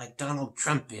corrupt like Donald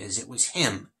Trump is. It was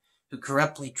him who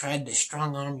corruptly tried to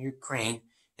strong-arm Ukraine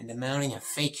into mounting a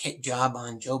fake hit job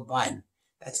on Joe Biden.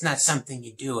 That's not something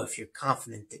you do if you're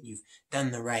confident that you've done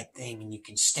the right thing and you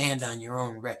can stand on your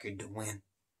own record to win.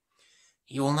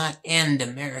 He will not end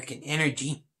American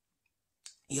energy.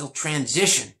 He'll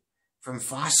transition from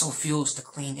fossil fuels to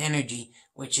clean energy,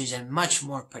 which is a much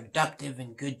more productive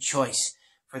and good choice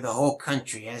for the whole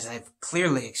country. As I've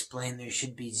clearly explained, there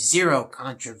should be zero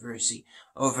controversy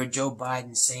over Joe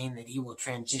Biden saying that he will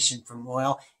transition from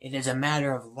oil. It is a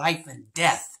matter of life and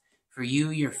death for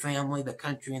you, your family, the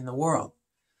country, and the world.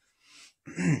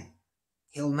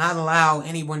 He'll not allow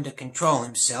anyone to control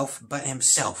himself but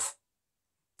himself.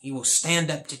 He will stand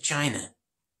up to China.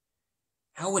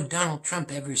 How would Donald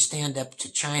Trump ever stand up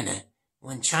to China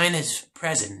when China's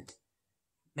president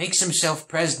makes himself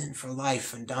president for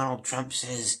life and Donald Trump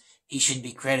says he should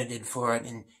be credited for it,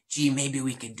 and gee, maybe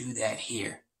we could do that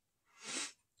here.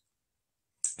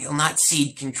 He'll not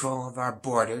cede control of our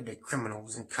border to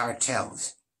criminals and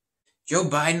cartels. Joe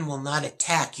Biden will not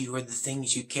attack you or the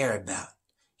things you care about.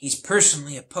 He's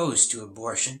personally opposed to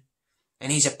abortion,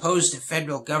 and he's opposed to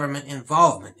federal government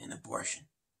involvement in abortion.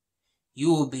 You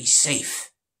will be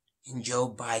safe in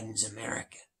Joe Biden's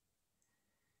America.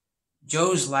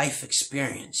 Joe's life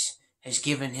experience has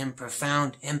given him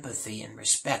profound empathy and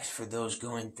respect for those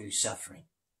going through suffering.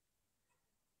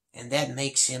 And that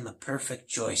makes him a perfect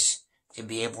choice to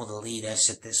be able to lead us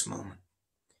at this moment.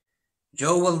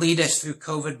 Joe will lead us through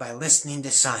COVID by listening to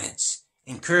science,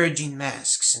 encouraging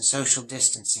masks and social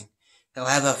distancing. He'll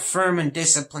have a firm and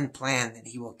disciplined plan that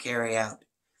he will carry out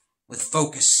with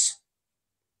focus.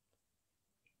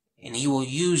 And he will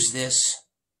use this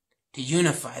to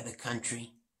unify the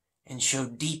country and show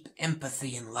deep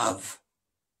empathy and love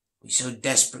we so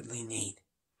desperately need.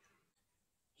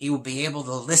 He will be able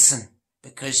to listen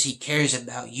because he cares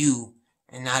about you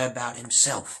and not about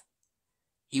himself.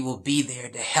 He will be there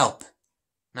to help,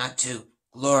 not to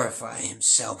glorify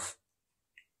himself.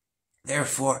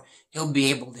 Therefore, he'll be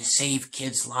able to save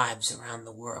kids' lives around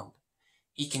the world.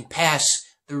 He can pass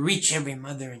the Reach Every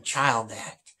Mother and Child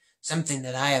Act, something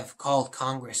that I have called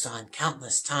Congress on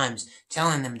countless times,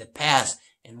 telling them to pass.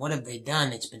 And what have they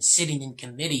done? It's been sitting in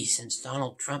committee since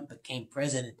Donald Trump became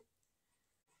president.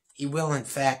 He will, in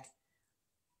fact,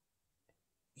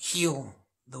 heal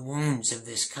the wounds of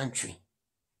this country.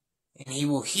 And he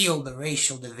will heal the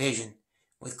racial division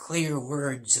with clear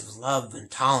words of love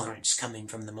and tolerance coming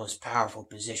from the most powerful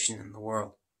position in the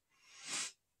world.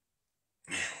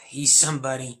 He's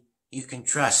somebody you can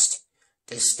trust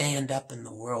to stand up in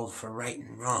the world for right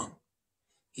and wrong.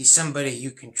 He's somebody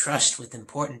you can trust with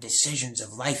important decisions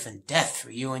of life and death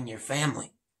for you and your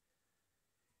family.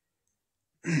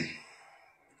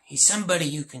 He's somebody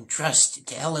you can trust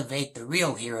to elevate the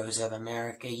real heroes of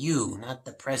America, you, not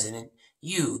the president,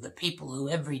 you, the people who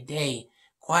every day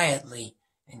quietly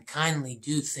and kindly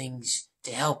do things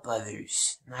to help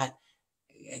others, not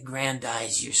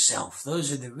aggrandize yourself.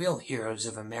 Those are the real heroes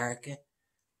of America.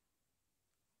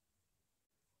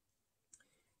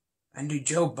 Under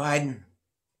Joe Biden,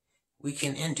 we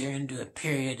can enter into a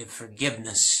period of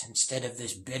forgiveness instead of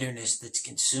this bitterness that's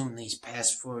consumed these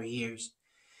past 4 years.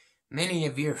 Many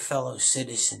of your fellow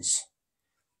citizens,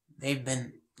 they've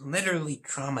been literally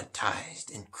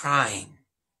traumatized and crying,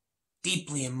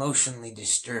 deeply emotionally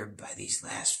disturbed by these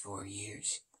last 4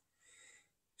 years.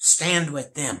 Stand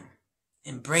with them.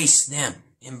 Embrace them.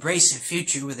 Embrace a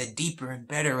future with a deeper and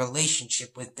better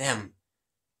relationship with them.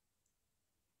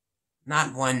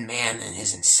 Not one man and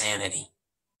his insanity.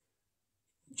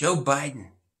 Joe Biden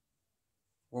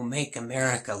will make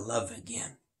America love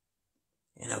again.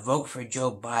 And a vote for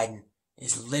Joe Biden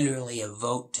is literally a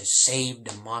vote to save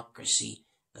democracy,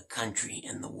 the country,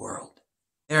 and the world.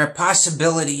 There are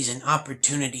possibilities and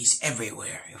opportunities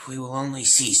everywhere if we will only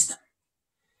seize them.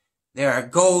 There are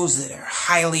goals that are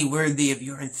highly worthy of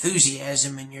your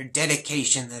enthusiasm and your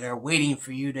dedication that are waiting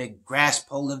for you to grasp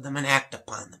hold of them and act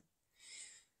upon them.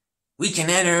 We can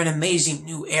enter an amazing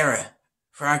new era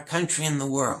for our country and the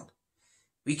world.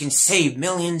 We can save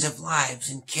millions of lives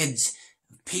and kids,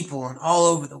 people and all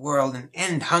over the world, and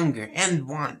end hunger, end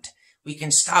want. We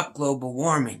can stop global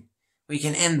warming. We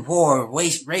can end war,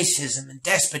 racism, and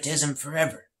despotism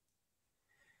forever.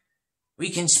 We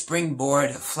can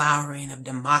springboard a flowering of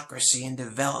democracy and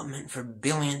development for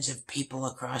billions of people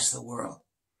across the world.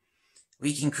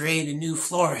 We can create a new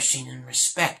flourishing and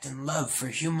respect and love for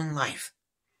human life,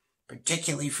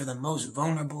 particularly for the most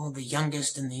vulnerable, the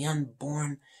youngest, and the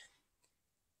unborn.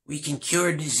 We can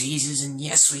cure diseases, and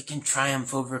yes, we can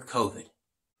triumph over COVID.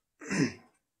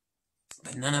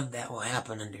 But none of that will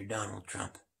happen under Donald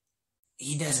Trump.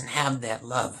 He doesn't have that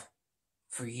love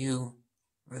for you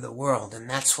or the world, and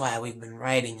that's why we've been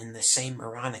riding in the same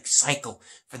moronic cycle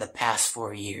for the past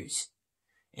 4 years.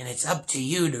 And it's up to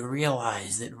you to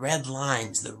realize that red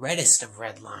lines, the reddest of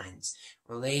red lines,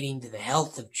 relating to the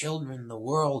health of children, the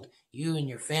world, you and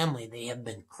your family, they have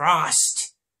been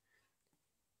crossed.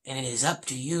 And it is up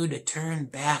to you to turn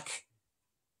back.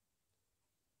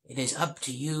 It is up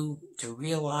to you to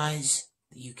realize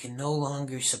that you can no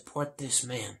longer support this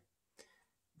man.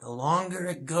 The longer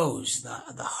it goes,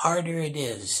 the harder it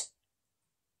is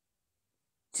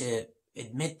to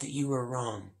admit that you were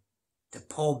wrong, to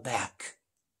pull back.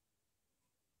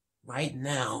 Right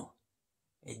now,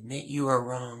 admit you are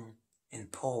wrong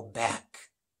and pull back.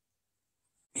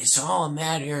 It's all a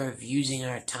matter of using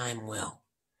our time well.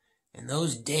 And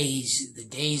those days, the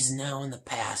days now in the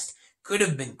past, could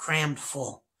have been crammed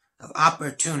full of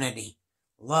opportunity,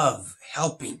 love,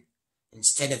 helping,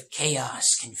 instead of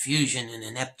chaos, confusion, and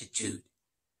ineptitude.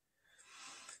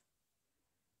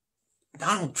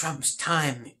 Donald Trump's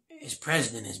time as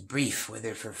president is brief,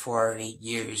 whether for 4 or 8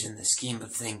 years in the scheme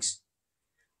of things.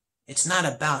 It's not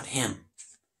about him.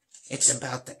 It's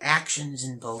about the actions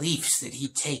and beliefs that he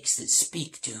takes that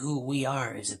speak to who we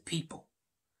are as a people.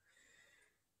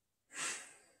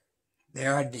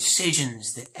 There are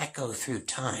decisions that echo through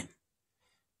time.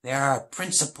 There are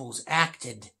principles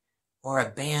acted or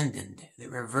abandoned that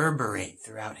reverberate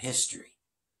throughout history.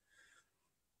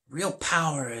 Real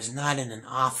power is not in an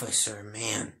office or a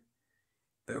man,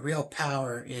 but real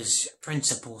power is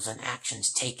principles and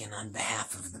actions taken on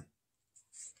behalf of them.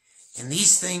 And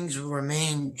these things will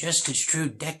remain just as true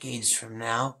decades from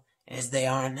now as they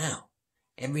are now.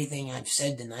 Everything I've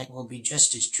said tonight will be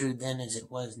just as true then as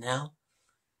it was now,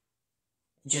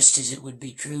 just as it would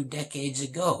be true decades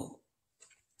ago.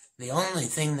 The only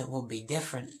thing that will be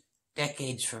different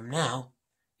decades from now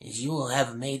is you will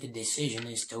have made a decision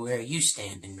as to where you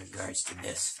stand in regards to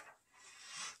this.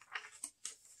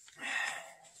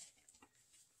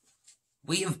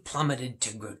 We have plummeted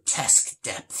to grotesque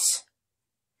depths.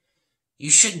 You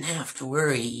shouldn't have to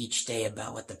worry each day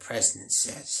about what the president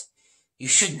says. You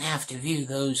shouldn't have to view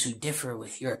those who differ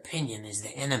with your opinion as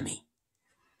the enemy.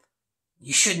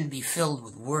 You shouldn't be filled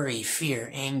with worry,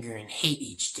 fear, anger, and hate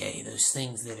each day, those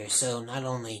things that are so not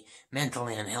only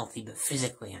mentally unhealthy, but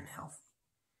physically unhealthy.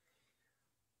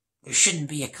 There shouldn't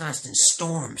be a constant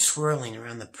storm swirling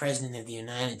around the President of the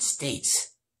United States.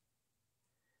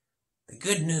 The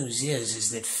good news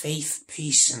is that faith,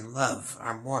 peace, and love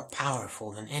are more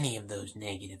powerful than any of those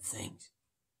negative things.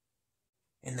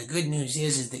 And the good news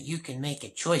is that you can make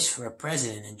a choice for a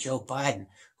president in Joe Biden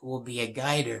who will be a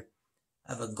guider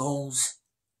of goals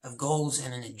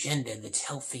and an agenda that's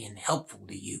healthy and helpful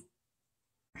to you.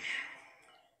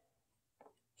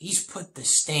 He's put the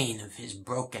stain of his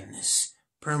brokenness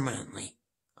permanently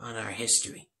on our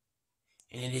history,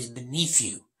 and it is beneath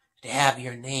you to have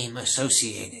your name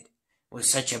associated with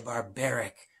such a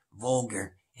barbaric,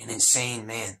 vulgar, and insane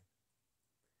man.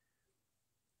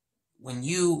 When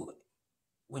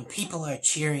people are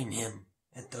cheering him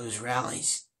at those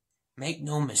rallies, make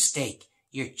no mistake,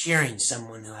 you're cheering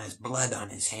someone who has blood on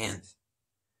his hands.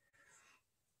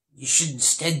 You should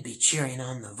instead be cheering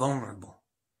on the vulnerable.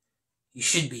 You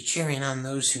should be cheering on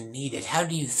those who need it. How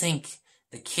do you think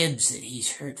the kids that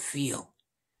he's hurt feel,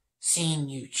 seeing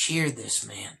you cheer this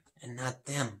man and not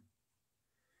them?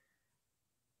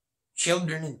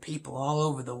 Children and people all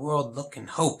over the world look and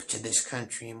hope to this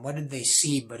country, and what did they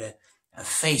see but a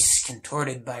face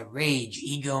contorted by rage,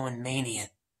 ego, and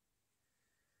mania?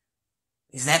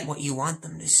 Is that what you want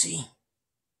them to see?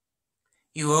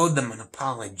 You owe them an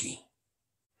apology.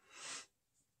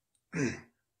 And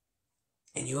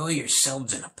you owe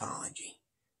yourselves an apology,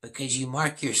 because you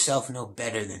mark yourself no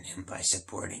better than him by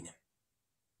supporting him.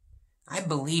 I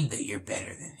believe that you're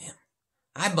better than him.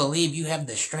 I believe you have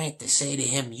the strength to say to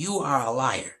him, you are a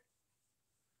liar.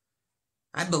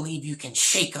 I believe you can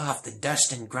shake off the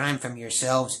dust and grime from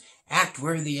yourselves, act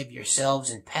worthy of yourselves,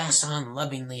 and pass on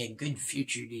lovingly a good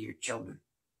future to your children.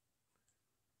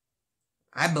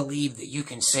 I believe that you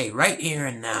can say right here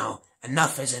and now,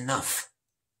 enough is enough.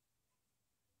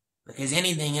 Because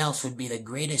anything else would be the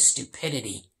greatest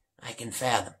stupidity I can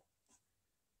fathom.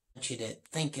 I want you to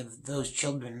think of those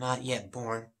children not yet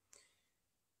born.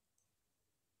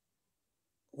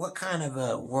 What kind of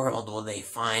a world will they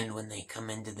find when they come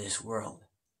into this world?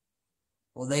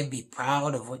 Will they be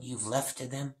proud of what you've left to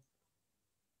them?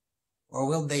 Or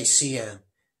will they see a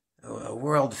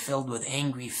world filled with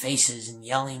angry faces and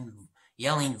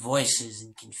yelling voices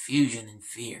and confusion and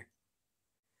fear?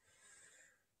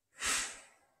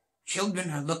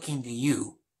 Children are looking to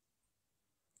you.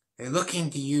 They're looking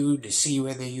to you to see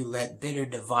whether you let bitter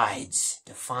divides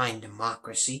define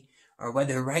democracy or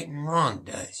whether right and wrong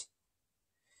does.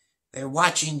 They're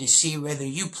watching to see whether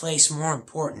you place more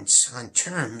importance on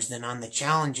terms than on the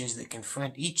challenges that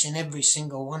confront each and every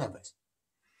single one of us.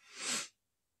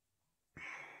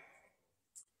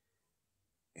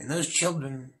 And those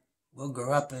children will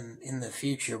grow up in the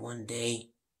future one day.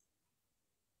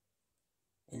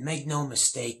 And make no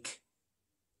mistake,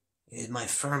 it is my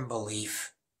firm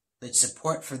belief that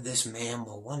support for this man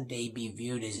will one day be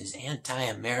viewed as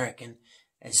anti-American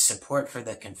as support for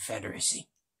the Confederacy.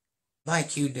 I'd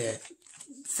like you to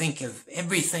think of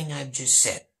everything I've just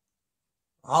said,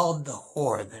 all of the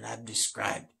horror that I've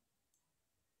described.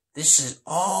 This has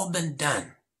all been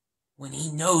done when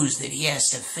he knows that he has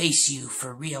to face you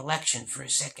for re-election for a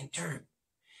second term.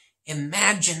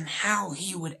 Imagine how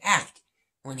he would act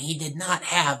when he did not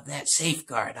have that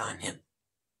safeguard on him.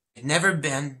 It's never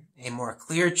been a more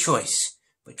clear choice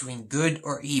between good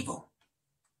or evil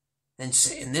than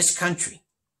in this country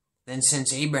than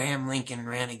since Abraham Lincoln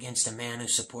ran against a man who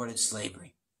supported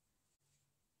slavery.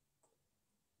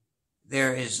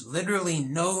 There is literally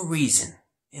no reason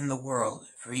in the world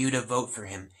for you to vote for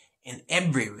him, and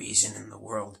every reason in the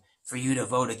world for you to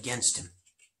vote against him.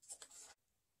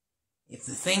 If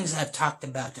the things I've talked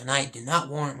about tonight do not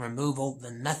warrant removal,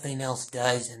 then nothing else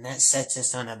does, and that sets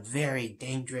us on a very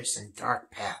dangerous and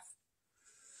dark path.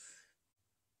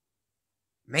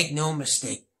 Make no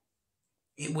mistake,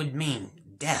 it would mean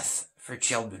death for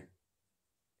children,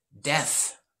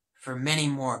 death for many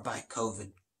more by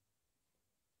COVID,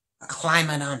 a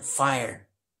climate on fire,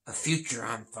 a future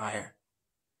on fire,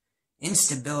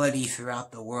 instability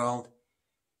throughout the world,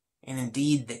 and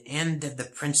indeed the end of the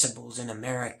principles in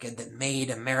America that made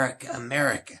America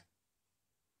America.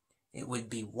 It would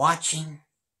be watching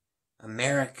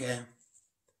America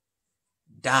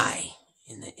die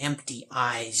in the empty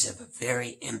eyes of a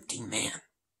very empty man.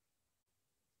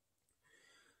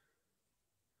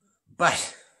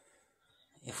 But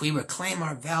if we reclaim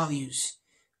our values,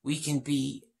 we can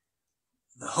be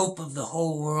the hope of the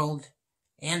whole world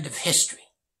and of history.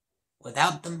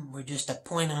 Without them, we're just a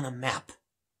point on a map.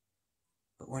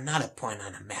 But we're not a point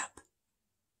on a map.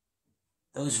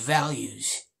 Those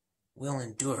values will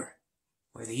endure,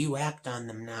 whether you act on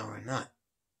them now or not.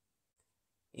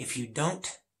 If you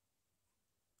don't,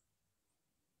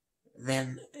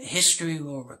 then history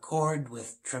will record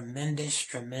with tremendous,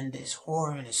 tremendous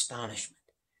horror and astonishment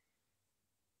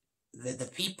that the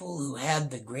people who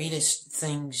had the greatest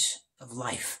things of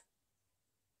life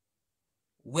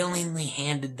willingly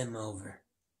handed them over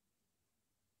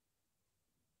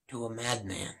to a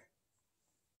madman.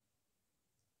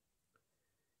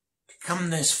 To come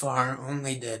this far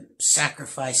only to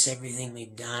sacrifice everything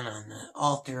we've done on the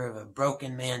altar of a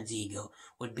broken man's ego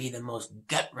would be the most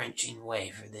gut-wrenching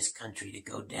way for this country to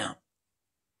go down.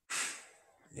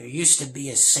 There used to be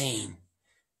a saying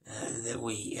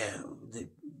that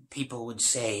people would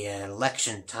say at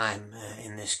election time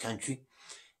in this country,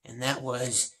 and that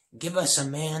was, "Give us a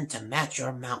man to match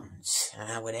our mountains."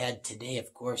 And I would add today,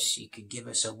 of course, you could give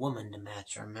us a woman to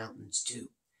match our mountains too.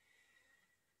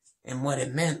 And what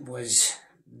it meant was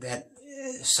that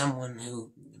someone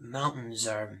who mountains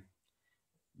are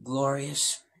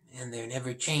glorious and they're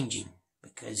never changing,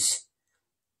 because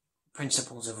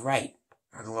principles of right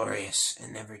are glorious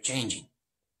and never changing.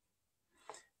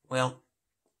 Well,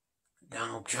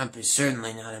 Donald Trump is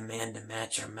certainly not a man to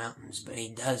match our mountains, but he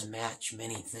does match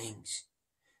many things.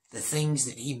 The things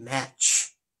that he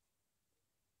match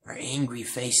are angry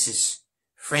faces,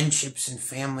 friendships and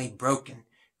family broken,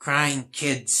 crying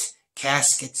kids,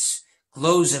 caskets,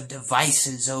 glows of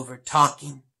devices over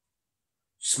talking,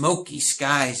 smoky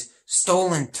skies,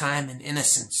 stolen time and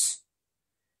innocence,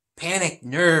 panicked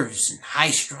nerves and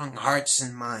high-strung hearts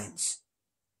and minds.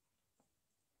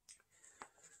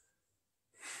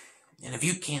 And if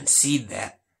you can't see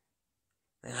that,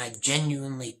 then I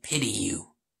genuinely pity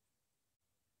you.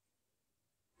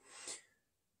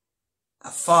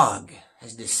 A fog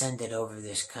has descended over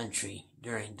this country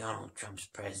during Donald Trump's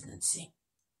presidency,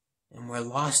 and we're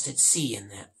lost at sea in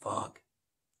that fog.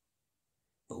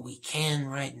 But we can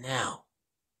right now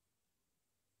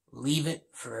leave it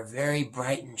for a very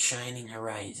bright and shining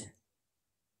horizon.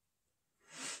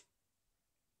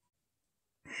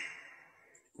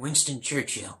 Winston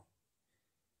Churchill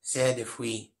said if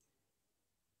we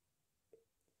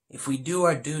do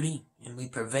our duty and we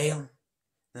prevail,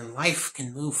 then life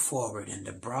can move forward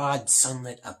into broad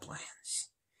sunlit uplands.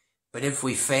 But if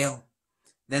we fail,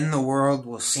 then the world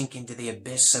will sink into the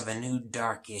abyss of a new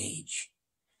dark age,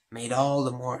 made all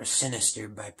the more sinister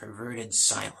by perverted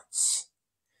silence.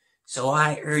 So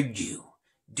I urge you,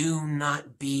 do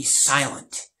not be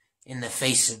silent in the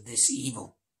face of this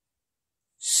evil.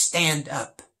 Stand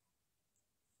up.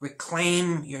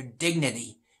 Reclaim your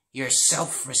dignity, your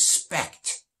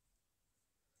self-respect.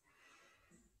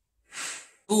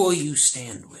 Who will you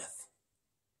stand with?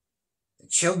 The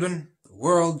children, the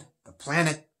world, the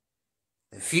planet,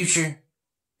 the future,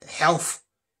 the health,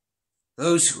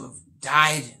 those who have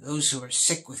died, those who are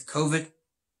sick with COVID,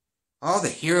 all the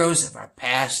heroes of our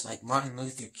past like Martin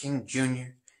Luther King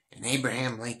Jr. and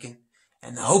Abraham Lincoln,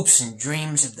 and the hopes and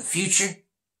dreams of the future,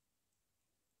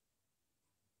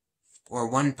 or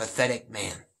one pathetic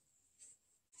man?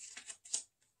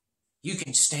 You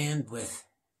can stand with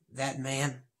that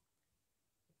man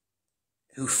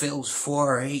who fills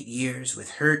 4 or 8 years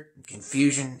with hurt,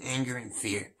 confusion, anger, and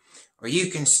fear. Or you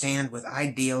can stand with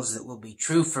ideals that will be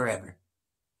true forever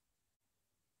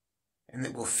and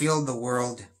that will fill the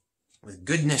world with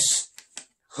goodness,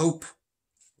 hope,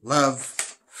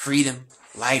 love, freedom,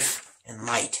 life, and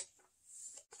light.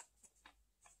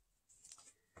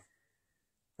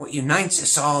 What unites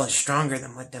us all is stronger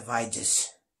than what divides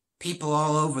us. People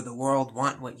all over the world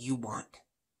want what you want.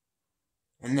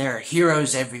 And there are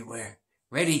heroes everywhere,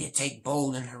 ready to take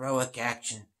bold and heroic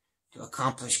action to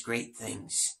accomplish great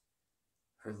things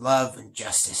for love and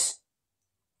justice.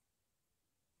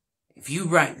 If you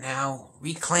right now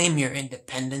reclaim your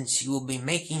independence, you will be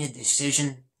making a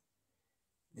decision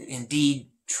that indeed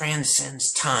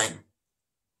transcends time,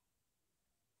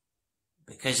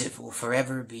 because it will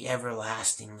forever be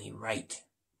everlastingly right,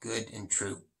 good, and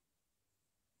true.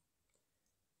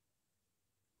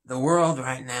 The world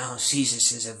right now sees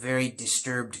us as a very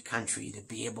disturbed country. To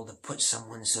be able to put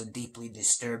someone so deeply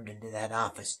disturbed into that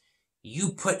office, you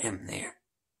put him there.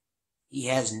 He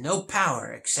has no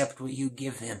power except what you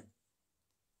give him.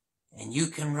 And you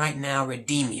can right now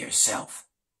redeem yourself.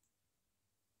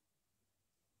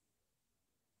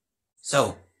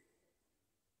 So,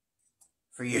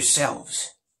 for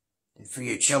yourselves, and for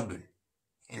your children,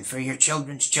 and for your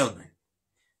children's children,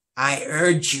 I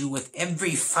urge you with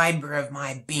every fiber of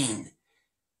my being,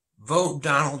 vote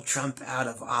Donald Trump out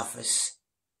of office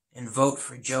and vote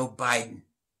for Joe Biden.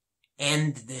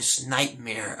 End this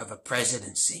nightmare of a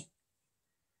presidency.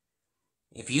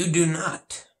 If you do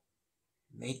not,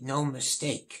 make no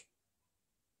mistake,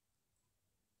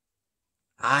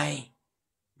 I,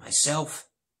 myself,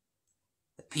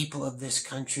 the people of this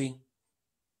country,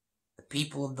 the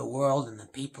people of the world, and the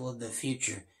people of the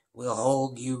future will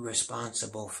hold you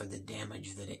responsible for the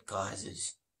damage that it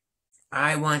causes.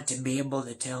 I want to be able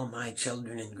to tell my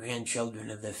children and grandchildren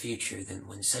of the future that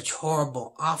when such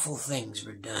horrible, awful things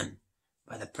were done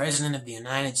by the President of the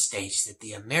United States, that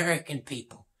the American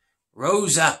people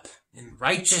rose up in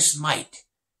righteous might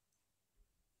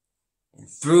and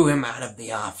threw him out of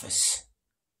the office.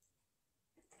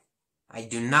 I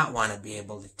do not want to be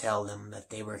able to tell them that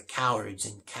they were cowards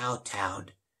and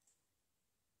kowtowed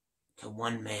to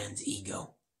one man's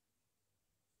ego.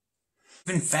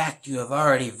 If in fact you have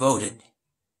already voted,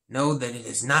 know that it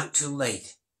is not too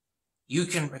late. You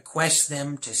can request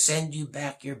them to send you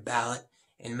back your ballot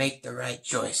and make the right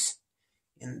choice.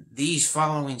 And these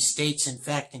following states, in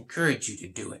fact, encourage you to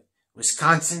do it: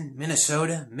 Wisconsin,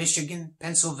 Minnesota, Michigan,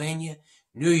 Pennsylvania,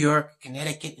 New York,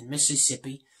 Connecticut, and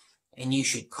Mississippi. And you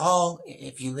should call,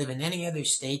 if you live in any other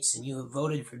states and you have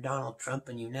voted for Donald Trump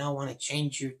and you now want to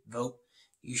change your vote,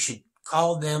 you should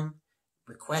call them,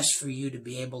 request for you to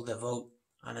be able to vote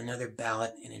on another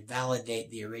ballot and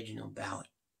invalidate the original ballot.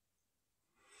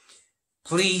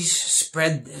 Please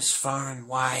spread this far and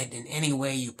wide in any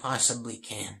way you possibly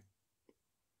can.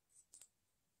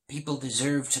 People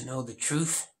deserve to know the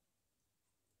truth.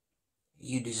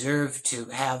 You deserve to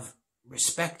have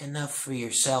respect enough for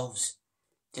yourselves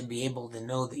to be able to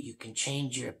know that you can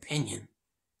change your opinion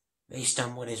based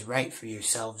on what is right for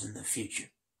yourselves in the future.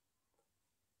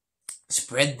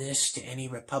 Spread this to any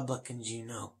Republicans you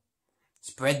know.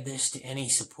 Spread this to any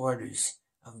supporters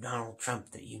of Donald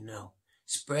Trump that you know.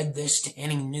 Spread this to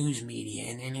any news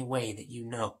media in any way that you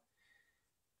know.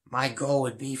 My goal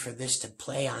would be for this to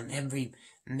play on every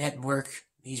network,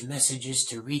 these messages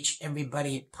to reach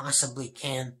everybody it possibly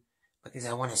can, because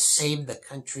I want to save the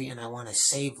country and I want to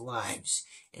save lives.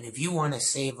 And if you want to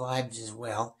save lives as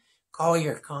well, call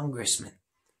your congressman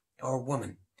or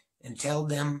woman and tell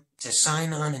them to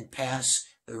sign on and pass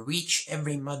the Reach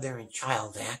Every Mother and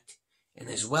Child Act. And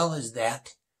as well as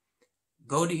that,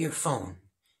 go to your phone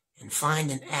and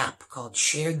find an app called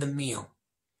Share the Meal,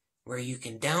 where you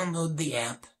can download the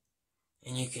app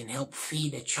and you can help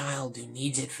feed a child who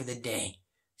needs it for the day.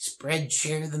 Spread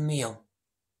Share the Meal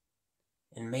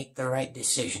and make the right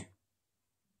decision.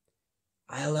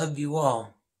 I love you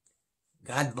all.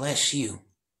 God bless you.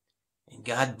 And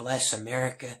God bless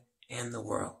America and the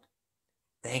world.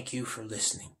 Thank you for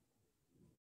listening.